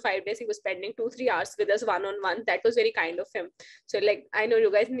 4 to 5 days. He was spending 2-3 hours with us one-on-one. That was very kind of him. So like, I know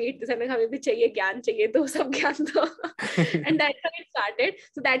you guys need this, and हमें भी चाहिए ज्ञान चाहिए, दो सब ज्ञान दो. And that's how it started.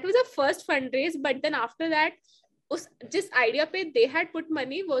 So that was our first fundraise. But then after that, this idea pe they had put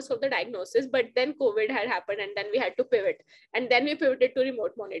money was for the diagnosis, but then COVID had happened, and then we had to pivot, and then we pivoted to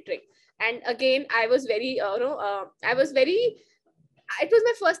remote monitoring. And again, I was very, it was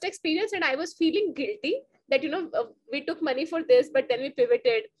my first experience, and I was feeling guilty that, we took money for this, but then we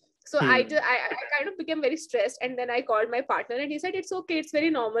pivoted. So I kind of became very stressed, and then I called my partner, and he said, it's okay, it's very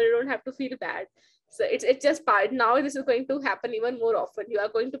normal, you don't have to feel bad. So it's just part. Now this is going to happen even more often. You are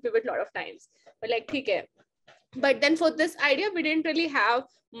going to pivot a lot of times. But like, okay. But then for this idea, we didn't really have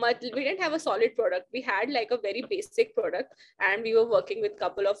we didn't have a solid product. We had like a very basic product, and we were working with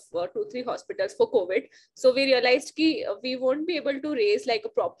couple of 2-3 hospitals for COVID. So we realized ki we won't be able to raise like a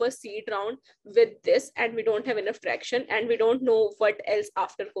proper seed round with this, and we don't have enough traction, and we don't know what else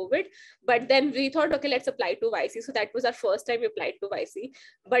after COVID. But then we thought, okay, let's apply to YC. So that was our first time we applied to YC.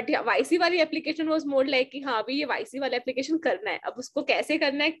 But yeah, YC वाली application was more like कि हाँ भी ये YC वाला application करना है, अब उसको कैसे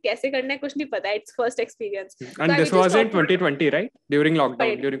करना है कुछ नहीं पता है, it's first experience. And this was in 2020, right? During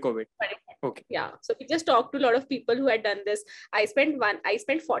lockdown, during COVID. Okay. Yeah, so we just talked to a lot of people who had done this. I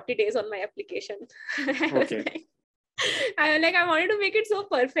spent 40 days on my application. Okay. I wanted to make it so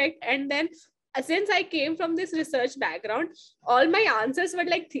perfect, and then since I came from this research background, all my answers were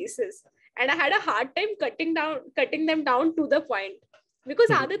like thesis, and I had a hard time cutting them down to the point.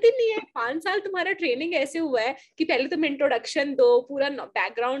 Because आदत ही नहीं है, 5 साल तुम्हारा training ऐसे हुआ है कि पहले तुम इंट्रोडक्शन दो, पूरा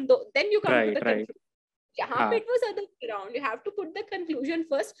बैकग्राउंड दो, then you come to the conclusion. यहाँ पे it was other way around. You have to put the conclusion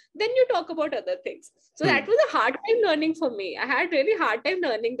first, then you talk about other things. So that was a hard time learning for me. I had really hard time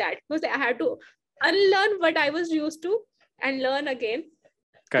learning that because I had to unlearn what I was used to and learn again.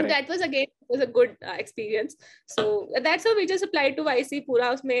 So that was a good experience. So that's how we just applied to YC. पूरा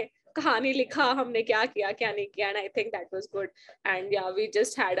उसमें कहानी लिखा हमने, क्या किया क्या नहीं किया, and I think that was good. And yeah, we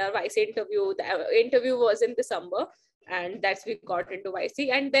just had our YC interview. The interview was in December, and that's we got into YC.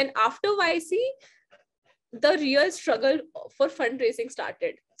 And then after YC, the real struggle for fundraising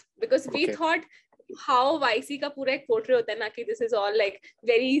started, because we thought how YC का पूरा एक portrait होता है ना कि this is all like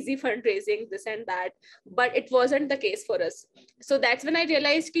very easy fundraising, this and that, but it wasn't the case for us. So that's when I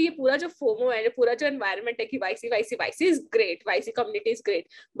realized कि ये पूरा जो FOMO है, पूरा जो environment है कि YC is great, YC community is great,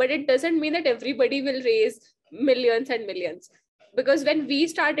 but it doesn't mean that everybody will raise millions and millions. Because when we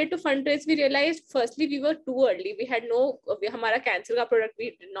started to fundraise, we realized firstly we were too early. We had हमारा cancer का product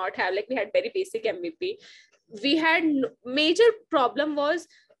we did not have, like we had very basic MVP. We had major problem was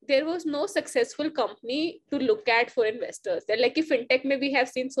there was no successful company to look at for investors. They're like fintech mein we have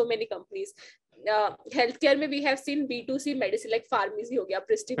seen so many companies. Healthcare mein we have seen B2C medicine like pharmacy ho gaya,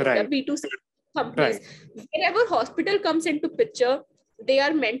 Prestige ho gaya, B2C companies. Wherever hospital comes into picture, they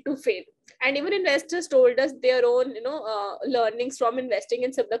are meant to fail. And even investors told us their own, learnings from investing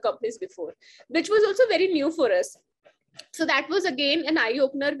in similar companies before, which was also very new for us. So that was again an eye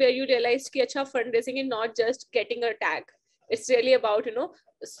opener where you realized that fundraising is not just getting a tag. It's really about,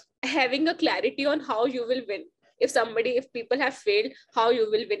 having a clarity on how you will win. If people have failed, how you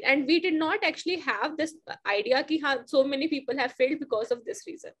will win. And we did not actually have this idea that so many people have failed because of this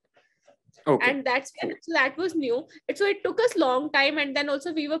reason. And that was new. So it took us long time. And then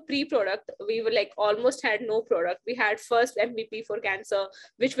also we were pre-product. We were like almost had no product. We had first MVP for cancer,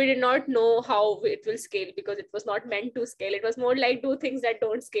 which we did not know how it will scale because it was not meant to scale. It was more like do things that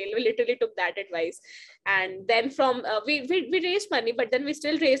don't scale. We literally took that advice. And then from we raised money, but then we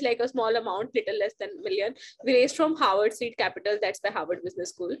still raised like a small amount, little less than $1 million. We raised from Harvard Seed Capital, that's by Harvard Business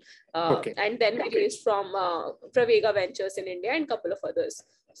School. And then we raised from Pravega Ventures in India and a couple of others.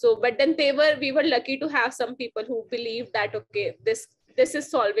 So, but then we were lucky to have some people who believed that, okay, this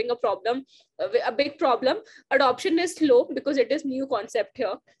is solving a problem, a big problem. Adoption is slow because it is new concept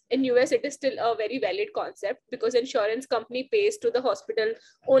here. In US, it is still a very valid concept because insurance company pays to the hospital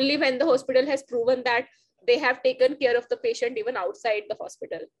only when the hospital has proven that they have taken care of the patient even outside the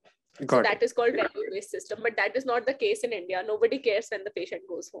hospital. So that is called value-based system, but that is not the case in India. Nobody cares when the patient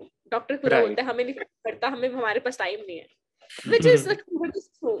goes home. Doctor खुदा बोलता है हमें नहीं करता, हमारे पास time नहीं है. Which is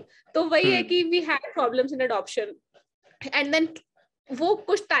true. तो वही है कि we had problems in adoption, and then वो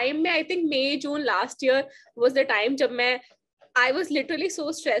कुछ time में I think May June last year was the time जब I was literally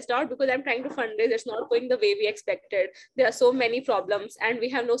so stressed out because I'm trying to fundraise. It's not going the way we expected. There are so many problems and we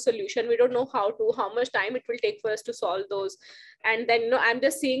have no solution. We don't know how much time it will take for us to solve those. And then I'm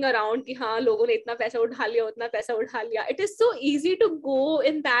just seeing around कि हाँ लोगों ने इतना पैसा उठा लिया, उतना पैसा उठा लिया. It is so easy to go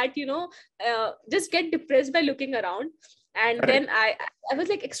in that, just get depressed by looking around. And then I was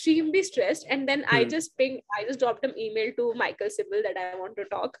like extremely stressed, and then I just dropped an email to Michael Sibyl that I want to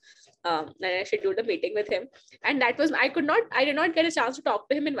talk, and I scheduled a meeting with him. And that was I did not get a chance to talk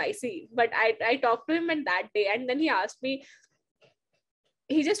to him in YC, but I talked to him in that day, and then he asked me.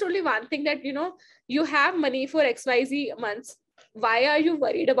 He just told me one thing that you have money for XYZ months. Why are you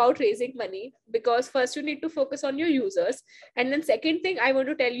worried about raising money? Because first you need to focus on your users, and then second thing I want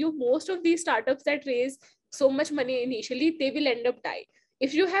to tell you, most of these startups that raise so much money initially, they will end up die.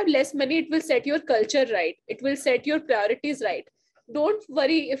 If you have less money, it will set your culture right. It will set your priorities right. Don't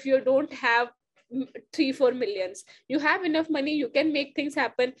worry if you don't have 3-4 millions. You have enough money, you can make things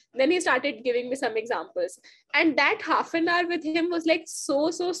happen. Then he started giving me some examples. And that half an hour with him was like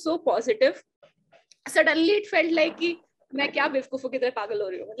so positive. Suddenly it felt like मैं क्या बेवकूफों की तरह पागल हो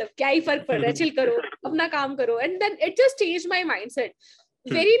रही हूँ, मतलब क्या ही फर्क पड़ रहा है, चिल करो, अपना काम करो. And then it just change my mindset.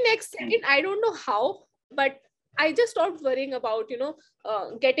 Very next second, I don't know how, but I just stopped worrying about,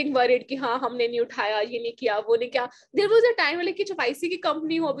 getting worried कि हाँ हमने नहीं उठाया, ये नहीं किया, वो नहीं किया. There was a time like कि जब IC की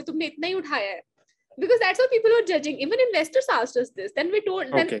कंपनी हो, अभी तुमने इतना ही उठाया है. Because that's what people were judging. Even investors asked us this. Then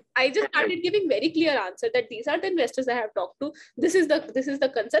then I just started giving very clear answer that these are the investors I have talked to. This is the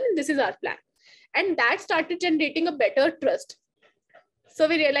concern and this is our plan. And that started generating a better trust. So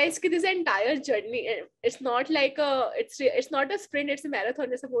we realized that this entire journey, it's not like it's not a sprint, it's a marathon,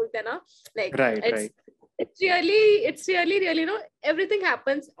 जैसे बोलते हैं ना. Like right. It's really, everything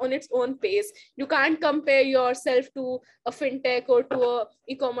happens on its own pace. You can't compare yourself to a fintech or to a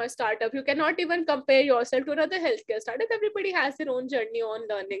e-commerce startup. You cannot even compare yourself to another healthcare startup. Everybody has their own journey, own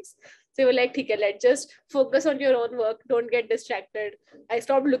learnings. So we're like, okay, let's just focus on your own work. Don't get distracted. I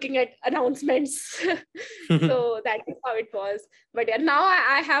stopped looking at announcements. So that is how it was. But yeah, now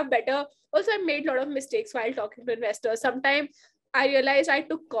I have better. Also, I made a lot of mistakes while talking to investors. Sometimes I realized I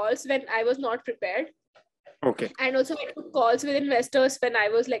took calls when I was not prepared. Okay. And also I took calls with investors when I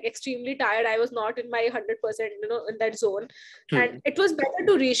was like extremely tired. I was not in my 100%, in that zone. And it was better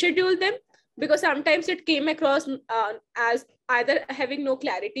to reschedule them, because sometimes it came across as either having no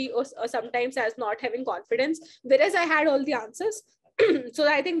clarity or sometimes as not having confidence, whereas I had all the answers. So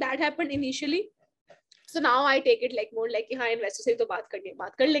I think that happened initially. So now I take it like more like, हाँ investor से तो बात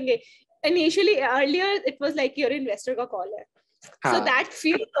कर लेंगे. Initially, earlier it was like your investor का call है. So that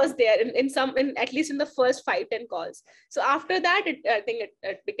fear was there in at least in the first 5-10 calls. So after that, I think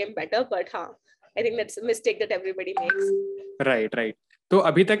it became better. But I think that's a mistake that everybody makes. Right. तो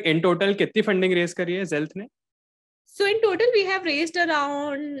अभी तक in total कितनी funding raise करी है Zealth ने? So in total we have raised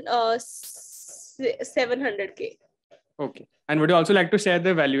around 700K. Okay. And would you also like to share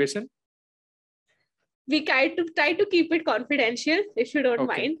the valuation? We try to keep it confidential, if you don't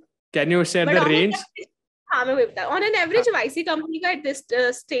mind. Can you share the range? On an average, YC company ka at this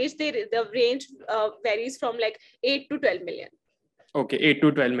stage, the range varies from like 8 to 12 million. Okay, 8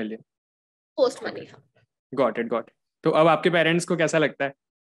 to 12 million. Post money. Got it. तो अब आपके parents को कैसा लगता है?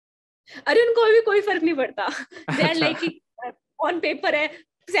 अरे उनको भी कोई फर्क नहीं पड़ता. They are like on paper है,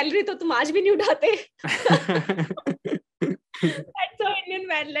 सैलरी तो तुम आज भी नहीं उठाते. That's how Indian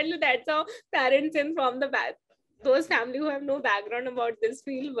parallel. That's how parents in from the back, those family who have no background about this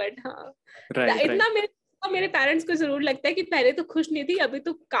field, but इतना मेरे पेरेंट्स को जरूर लगता है कि पहले तो खुश नहीं थी, अभी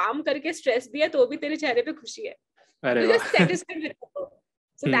तो काम करके स्ट्रेस भी है तो भी तेरे चेहरे पे खुशी है.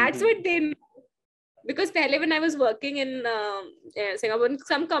 So that's what they know. Because pehle when I was working in Singapore, in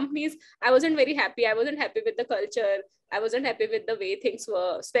some companies, I wasn't very happy. I wasn't happy with the culture. I wasn't happy with the way things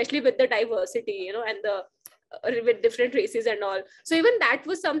were, especially with the diversity, and the with different races and all. So even that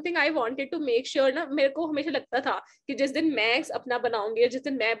was something I wanted to make sure ना, मेरे को हमेशा लगता था कि जिस दिन मैं अपना बनाऊंगी, जिस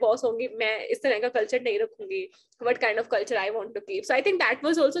दिन मैं बॉस होंगी, मैं इस तरह का कल्चर नहीं रखूंगी. What kind of culture I want to keep. So I think that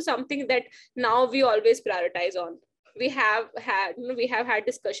was also something that now we always prioritize on. We have had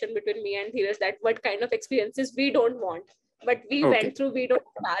discussion between me and Dheeraj that what kind of experiences we don't want, but we went through, we don't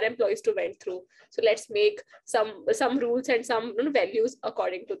want our employees to went through. So let's make some rules and some values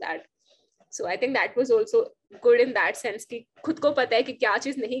according to that. So I think that was also good in that sense कि खुद को पता है कि क्या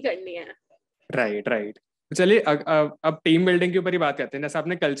चीज नहीं करनी है. Right. चलिए अब टीम बिल्डिंग के ऊपर ही बात करते हैं. जैसे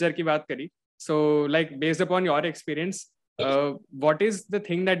आपने कल्चर की बात करी, so like based upon your experience, what is the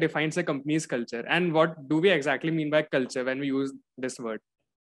thing that defines a company's culture, and what do we exactly mean by culture when we use this word?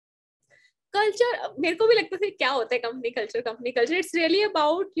 Culture, मेरे को भी लगता था क्या होता है company culture. It's really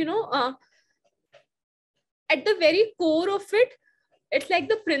about at the very core of it, it's like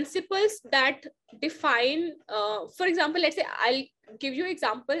the principles that define, for example, let's say I'll give you an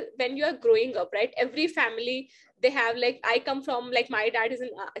example. When you are growing up, right, every family, they have like, I come from like, my dad is an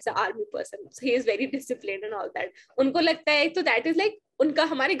army person, so he is very disciplined and all that. उनको लगता है, so that is like उनका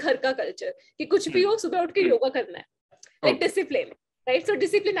हमारे घर का culture कि कुछ भी हो सुबह उठ के योगा करना है, like discipline, right? So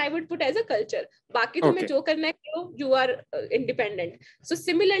discipline I would put as a culture. बाकी तुम्हें जो करना है करो, you are independent. So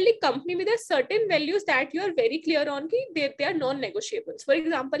similarly, company में there are certain values that you are very clear on कि they are non-negotiables. For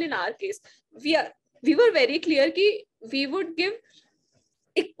example, in our case, we were very clear कि we would give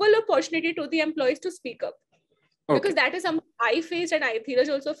equal opportunity to the employees to speak up. Because that is something I faced and Dheeraj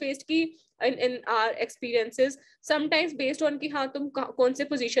also faced कि in our experiences, sometimes based on कि हाँ तुम कौन से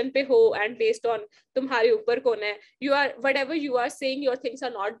position पे हो and based on तुम्हारे ऊपर कौन है, you are, whatever you are saying, your things are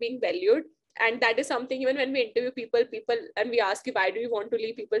not being valued. And that is something even when we interview people and we ask why do you want to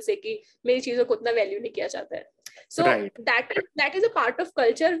leave, people say कि मेरी चीजों को उतना value नहीं किया जाता है. So that is a part of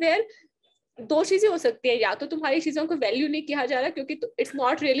culture where दो चीजें हो सकती हैं, या तो तुम्हारी चीजों को वैल्यू नहीं किया जा रहा क्योंकि it's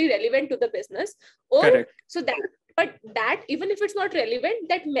not really relevant to the business, or so that, but that even if it's not relevant,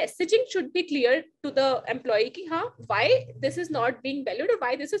 that messaging should be clear to the employee ki हाँ, why this is not being valued or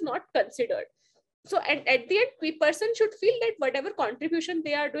why this is not considered. So at the end, the person should feel that whatever contribution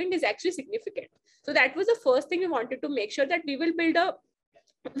they are doing is actually significant. So that was the first thing we wanted to make sure, that we will build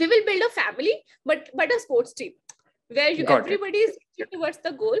a family, but a sports team where everybody is towards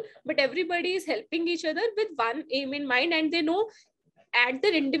the goal, but everybody is helping each other with one aim in mind, and they know at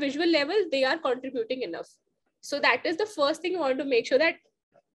their individual level they are contributing enough. So that is the first thing we want to make sure, that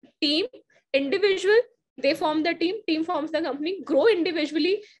team, individual, they form the team forms the company, grow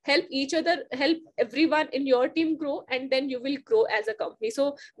individually, help each other, help everyone in your team grow, and then you will grow as a company.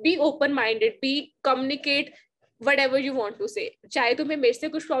 So be open minded, be communicate whatever you want to say. चाहे तुम्हें मेरे से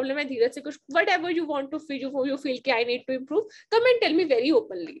कुछ problem है, धीरज से कुछ, whatever you want to feel, you feel कि I need to improve, come and tell me very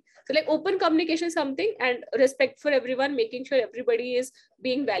openly. So like open communication is something, and respect for everyone, making sure everybody is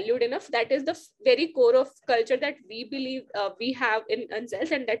being valued enough. That is the very core of culture that we believe we have in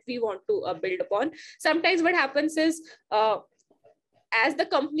Zealth, and that we want to build upon. Sometimes what happens is, as the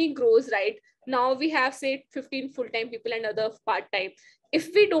company grows, right, now we have say 15 full-time people and other part-time.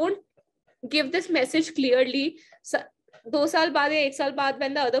 If we don't give this message clearly, 2 साल बाद या 1 साल बाद,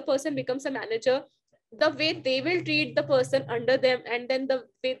 when the other person becomes a manager, the way they will treat the person under them, and then the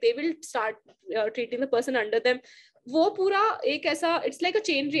way they will start treating the person under them, वो पूरा एक ऐसा, it's like a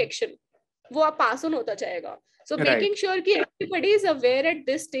chain reaction, वो pass on होता जाएगा. So making sure कि everybody is aware at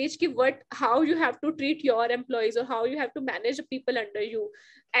this stage कि how you have to treat your employees, or how you have to manage the people under you,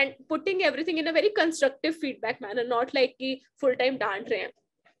 and putting everything in a very constructive feedback manner, not like कि full time डांट रहे हैं.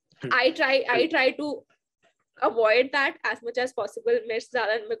 I try to avoid that as much as possible.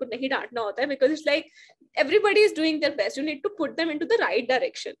 मेरे को नहीं डांटना होता है, because it's like everybody is doing their best. You need to put them into the right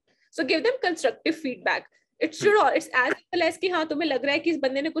direction. So give them constructive feedback. It's as simple as कि हाँ तुम्हें लग रहा है कि इस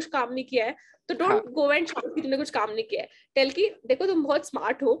बंदे ने कुछ काम नहीं किया है, तो don't go and shout कि तुमने कुछ काम नहीं किया है. Tell कि देखो तुम बहुत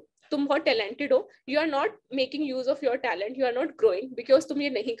smart हो, तुम बहुत talented हो, you are not making use of your talent, you are not growing because तुम ये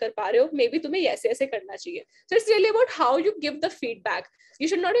नहीं कर पा रहे हो, maybe तुम्हें ऐसे ऐसे करना चाहिए. So it's really about how you give the feedback. You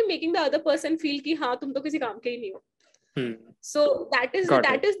should not be making the other person feel कि हाँ तुम तो किसी काम के ही नहीं हो. So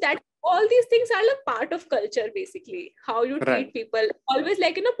that all these things are like part of culture, basically how you treat people, always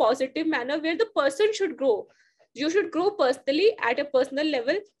like in a positive manner, where the person should grow. You should grow personally at a personal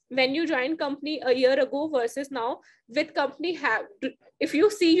level. When you join company a year ago versus now, with company if you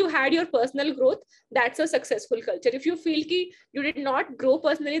see you had your personal growth, that's a successful culture. If you feel ki you did not grow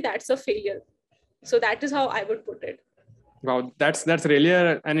personally, that's a failure. So that is how I would put it. Wow, that's really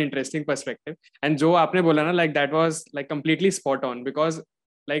an interesting perspective. And जो आपने बोला ना, like that was like completely spot on, because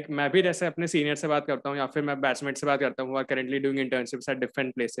like मैं भी जैसे अपने senior से बात करता हूँ, या फिर मैं बैचमेट से बात करता हूँ, currently doing internships at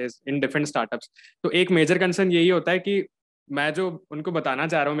different places in different startups. तो एक मेजर कंसर्न यही होता है कि मैं जो उनको बताना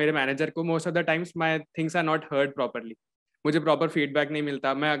चाह रहा हूँ मेरे मैनेजर को, most of the times my things are not heard properly. मुझे प्रॉपर फीडबैक नहीं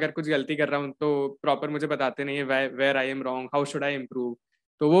मिलता. मैं अगर कुछ गलती कर रहा हूँ तो प्रॉपर मुझे बताते नहीं है where I am wrong, how should I improve.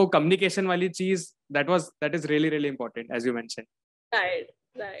 तो वो कम्युनिकेशन वाली चीज that is really really important, as you mentioned.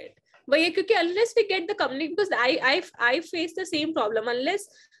 Right. But yeah, क्योंकि unless we get the communication, because I face the same problem. Unless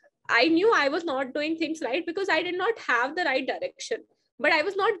I knew I was not doing things right, because I did not have the right direction, but I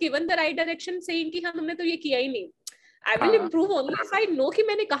was not given the right direction, saying कि हाँ तुमने तो ये किया ही नहीं. I will improve only if I know कि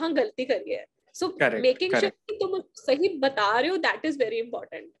मैंने कहाँ गलती करी है. So making sure कि तुम सही बता रहे हो, that is very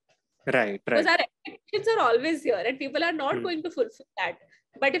important. Right. Because our expectations are always here, and people are not going to fulfill that.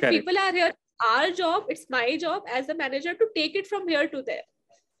 But if people are here, our job, it's my job as a manager to take it from here to there.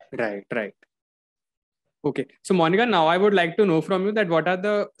 Right. Okay. So Monika, now I would like to know from you that what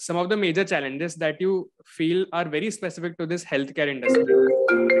are some of the major challenges that you feel are very specific to this healthcare industry?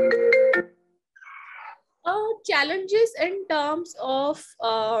 Challenges in terms of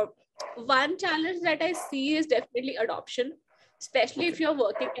one challenge that I see is definitely adoption, especially if you're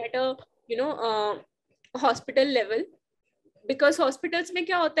working at a hospital level. Because hospitals में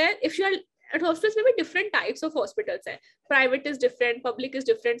क्या होता है, if you are at hospitals, maybe different types of hospitals hai. Private is different, public is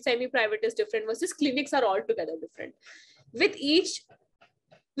different, semi-private is different, versus clinics are altogether different.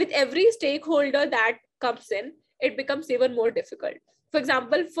 With every stakeholder that comes in, it becomes even more difficult. For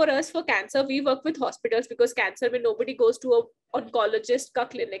example, for us, for cancer, we work with hospitals, because cancer में nobody goes to a oncologist का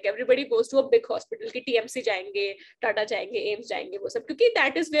clinic. Everybody goes to a big hospital, कि TMC जाएंगे, Tata जाएंगे, AIMS जाएंगे, वो सब, क्योंकि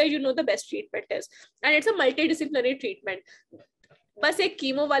that is where you know the best treatment is. And it's a multidisciplinary treatment. बस एक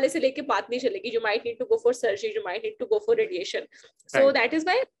कीमो वाले से लेके बात नहीं चलेगी. You might need to go for surgery, you might need to go for radiation. So that is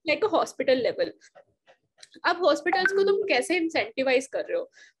why like a hospital level. अब hospitals को तुम कैसे इंसेंटिवाइज कर रहे हो,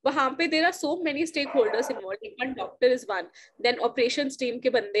 वहां पे there are so many stake holders involved. One doctor is one, then operations team के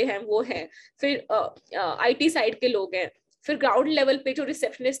बंदे हैं, वो हैं, फिर आईटी साइड के लोग हैं, फिर ग्राउंड लेवल पे जो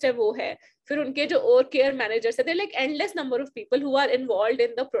रिसेप्शनिस्ट है वो है, फिर उनके जो और केयर मैनेजर्स है, like endless number of people who are involve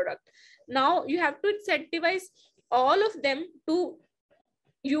in the product. Now you have to incentivise all of them to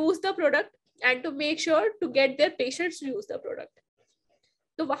use the product and to make sure to get their patients to use the product.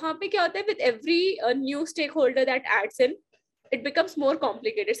 तो वहां पे क्या होता है, with every new stakeholder that adds in, it becomes more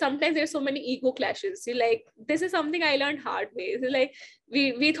complicated. Sometimes there's so many ego clashes. See, like this is something I learned hard way. So, like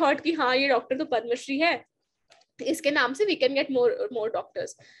we thought कि हाँ ये doctor तो पद्मश्री है, इसके नाम से we can get more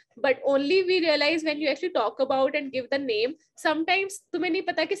doctors. But only we realize when you actually talk about and give the name, sometimes तुम्हें नहीं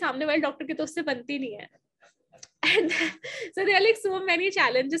पता कि सामने वाले डॉक्टर की तो उससे बनती नहीं है. And so there are like so many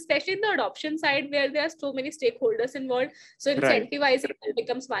challenges, especially in the adoption side where there are so many stakeholders involved. So incentivizing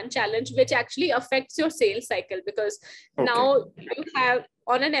becomes one challenge, which actually affects your sales cycle, because now you have,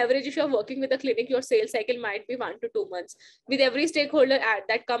 on an average, if you're working with a clinic, your sales cycle might be 1 to 2 months. With every stakeholder ad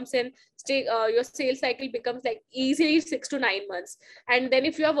that comes in, your sales cycle becomes like easily 6 to 9 months. And then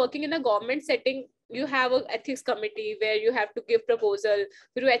if you are working in a government setting, you have a ethics committee where you have to give proposal.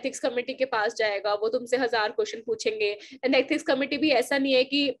 फिर वो ethics committee के पास जाएगा, वो तुमसे 1000 question पूछेंगे. And ethics committee भी ऐसा नहीं है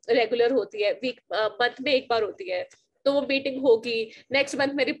कि रेगुलर होती है, वीक मंथ में एक बार होती है. तो वो मीटिंग होगी, नेक्स्ट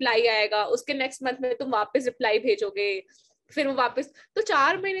मंथ में रिप्लाई आएगा, उसके नेक्स्ट मंथ में तुम वापस रिप्लाई भेजोगे, फिर वो वापस. तो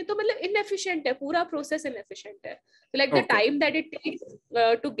 4 महीने तो मतलब इनएफिशिएंट है, पूरा प्रोसेस इनएफिशिएंट है. So like the time that it takes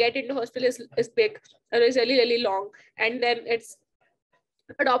to get into hospital is big, is really long, and then it's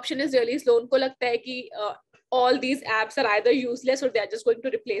adoption is really slow. उनको लगता है कि all these apps are either useless or they are just going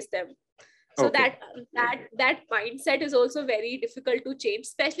to replace them. So that mindset is also very difficult to change,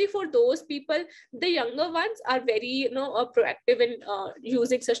 especially for those people. The younger ones are very proactive in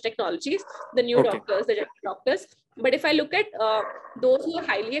using such technologies, the new doctors, the young doctors. But if I look at those who are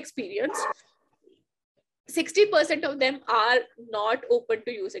highly experienced, 60% of them are not open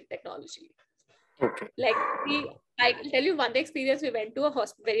to using technology. Like I'll tell you one experience. We went to a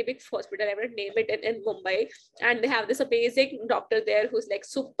very big hospital, I won't name it, in Mumbai, and they have this amazing doctor there who's like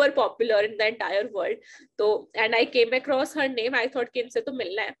super popular in the entire world. So, and I came across her name. I thought कि इनसे तो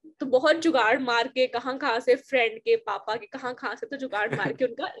मिलना है. तो बहुत जुगाड़ मार के कहाँ से फ्रेंड के पापा के कहाँ से तो जुगाड़ मार के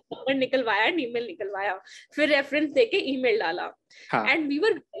उनका नंबर निकलवाया, ईमेल निकलवाया, फिर रेफरेंस देके ईमेल डाला. And we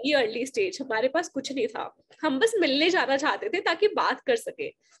were very early stage, हमारे पास कुछ नहीं था, हम बस मिलने जाना चाहते थे ताकि बात कर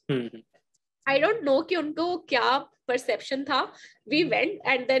सके. I don't know कि उनको क्या perception था. We went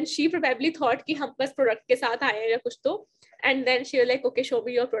and then she probably thought कि हम बस product के साथ आए हैं या कुछ तो. And then she was like, okay, show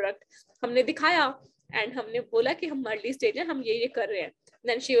me your product. हमने दिखाया and हमने बोला कि हम early stage हैं, हम ये कर रहे हैं.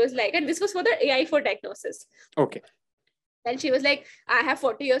 Then she was like, and this was for the AI for diagnosis. Okay. Then she was like, I have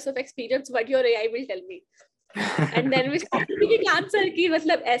 40 years of experience, what your AI will tell me. And then we started answer कि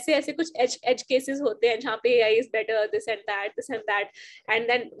मतलब ऐसे कुछ edge cases होते हैं जहाँ पे AI is better, this and that. And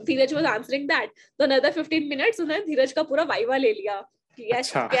then Dheeraj was answering that. तो another 15 minutes उन्होंने धीरज का पूरा वाइवा ले लिया कि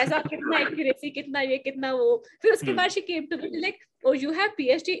कैसा, कितना accuracy, कितना ये कितना वो. फिर उसके बाद she came to me like, oh you have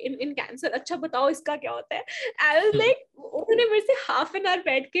PhD in cancer, अच्छा बताओ इसका क्या होता है. I was like, उन्होंने मेरे से half an hour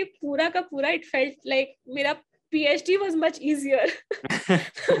बैठ के पूरा का पूरा, it felt like मेरा PhD was much easier.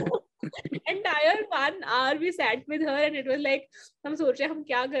 Entire 1 hour we sat with her and it was like हम सोच रहे हैं हम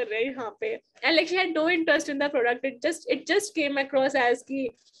क्या कर रहे हैं यहाँ पे. And like she had no interest in the product. It just came across as कि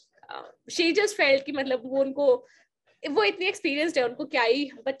she just felt कि मतलब वो इतनी experienced है, उनको क्या ही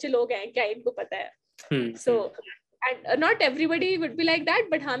बच्चे लोग हैं, क्या इनको पता है. So and not everybody would be like that,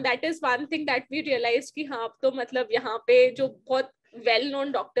 but हाँ, that is one thing that we realized कि हाँ तो मतलब यहाँ पे जो बहुत well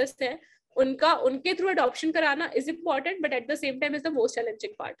known doctors हैं उनके थ्रू adoption कराना is important, but at the same time is the most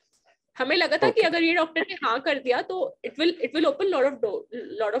challenging part. हमें लगा था कि अगर ये डॉक्टर ने हाँ कर दिया तो it will open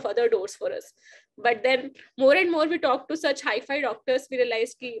lot of other doors for us. But then more and more we talk to such hi-fi doctors, we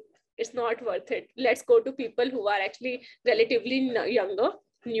realized कि it's not worth it. Let's go to people who are actually relatively younger,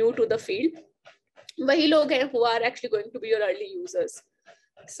 new to the field. वही लोग हैं who are actually going to be your early users.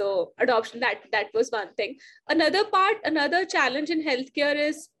 So adoption, that was one thing. Another challenge in healthcare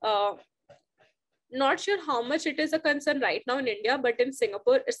is not sure how much it is a concern right now in India, but in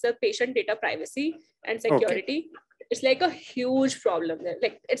Singapore, it's the patient data privacy and security. It's like a huge problem there.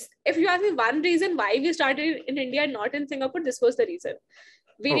 Like if you ask me one reason why we started in India and not in Singapore, this was the reason.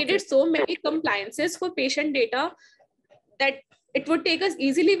 We needed so many compliances for patient data that it would take us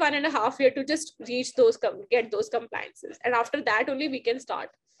easily 1.5 years to just reach get those compliances. And after that only we can start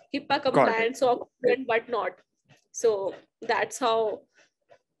HIPAA compliance or and whatnot. So that's how,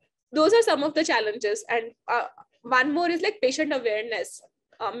 those are some of the challenges. And one more is like patient awareness,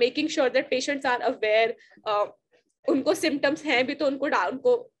 making sure that patients are aware. उनको symptoms हैं भी तो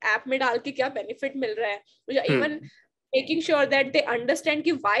उनको app में डाल के क्या benefit मिल रहा है. Even making sure that they understand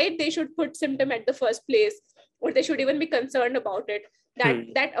कि why they should put symptom at the first place. or they should even be concerned about it.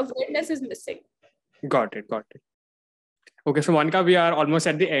 That awareness is missing. Got it. Okay, so Monika, we are almost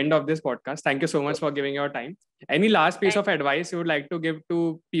at the end of this podcast. Thank you so much for giving your time. Any last piece of advice you would like to give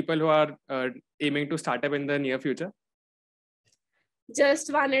to people who are aiming to start up in the near future?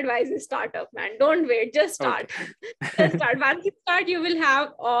 Just one advice is start up, man. Don't wait, just start. Okay. Just start. Once you start, you will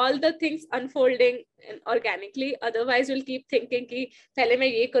have all the things unfolding organically. Otherwise, you'll keep thinking ki pehle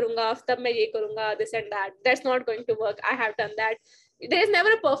main ye karunga, tab main ye karunga, this and that. That's not going to work. I have done that. There is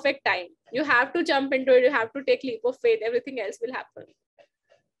never a perfect time. You have to jump into it. You have to take leap of faith. Everything else will happen.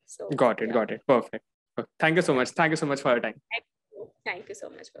 So Got it. Perfect. Thank you so much. Thank you so much for your time. Thank you so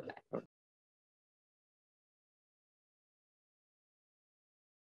much for that.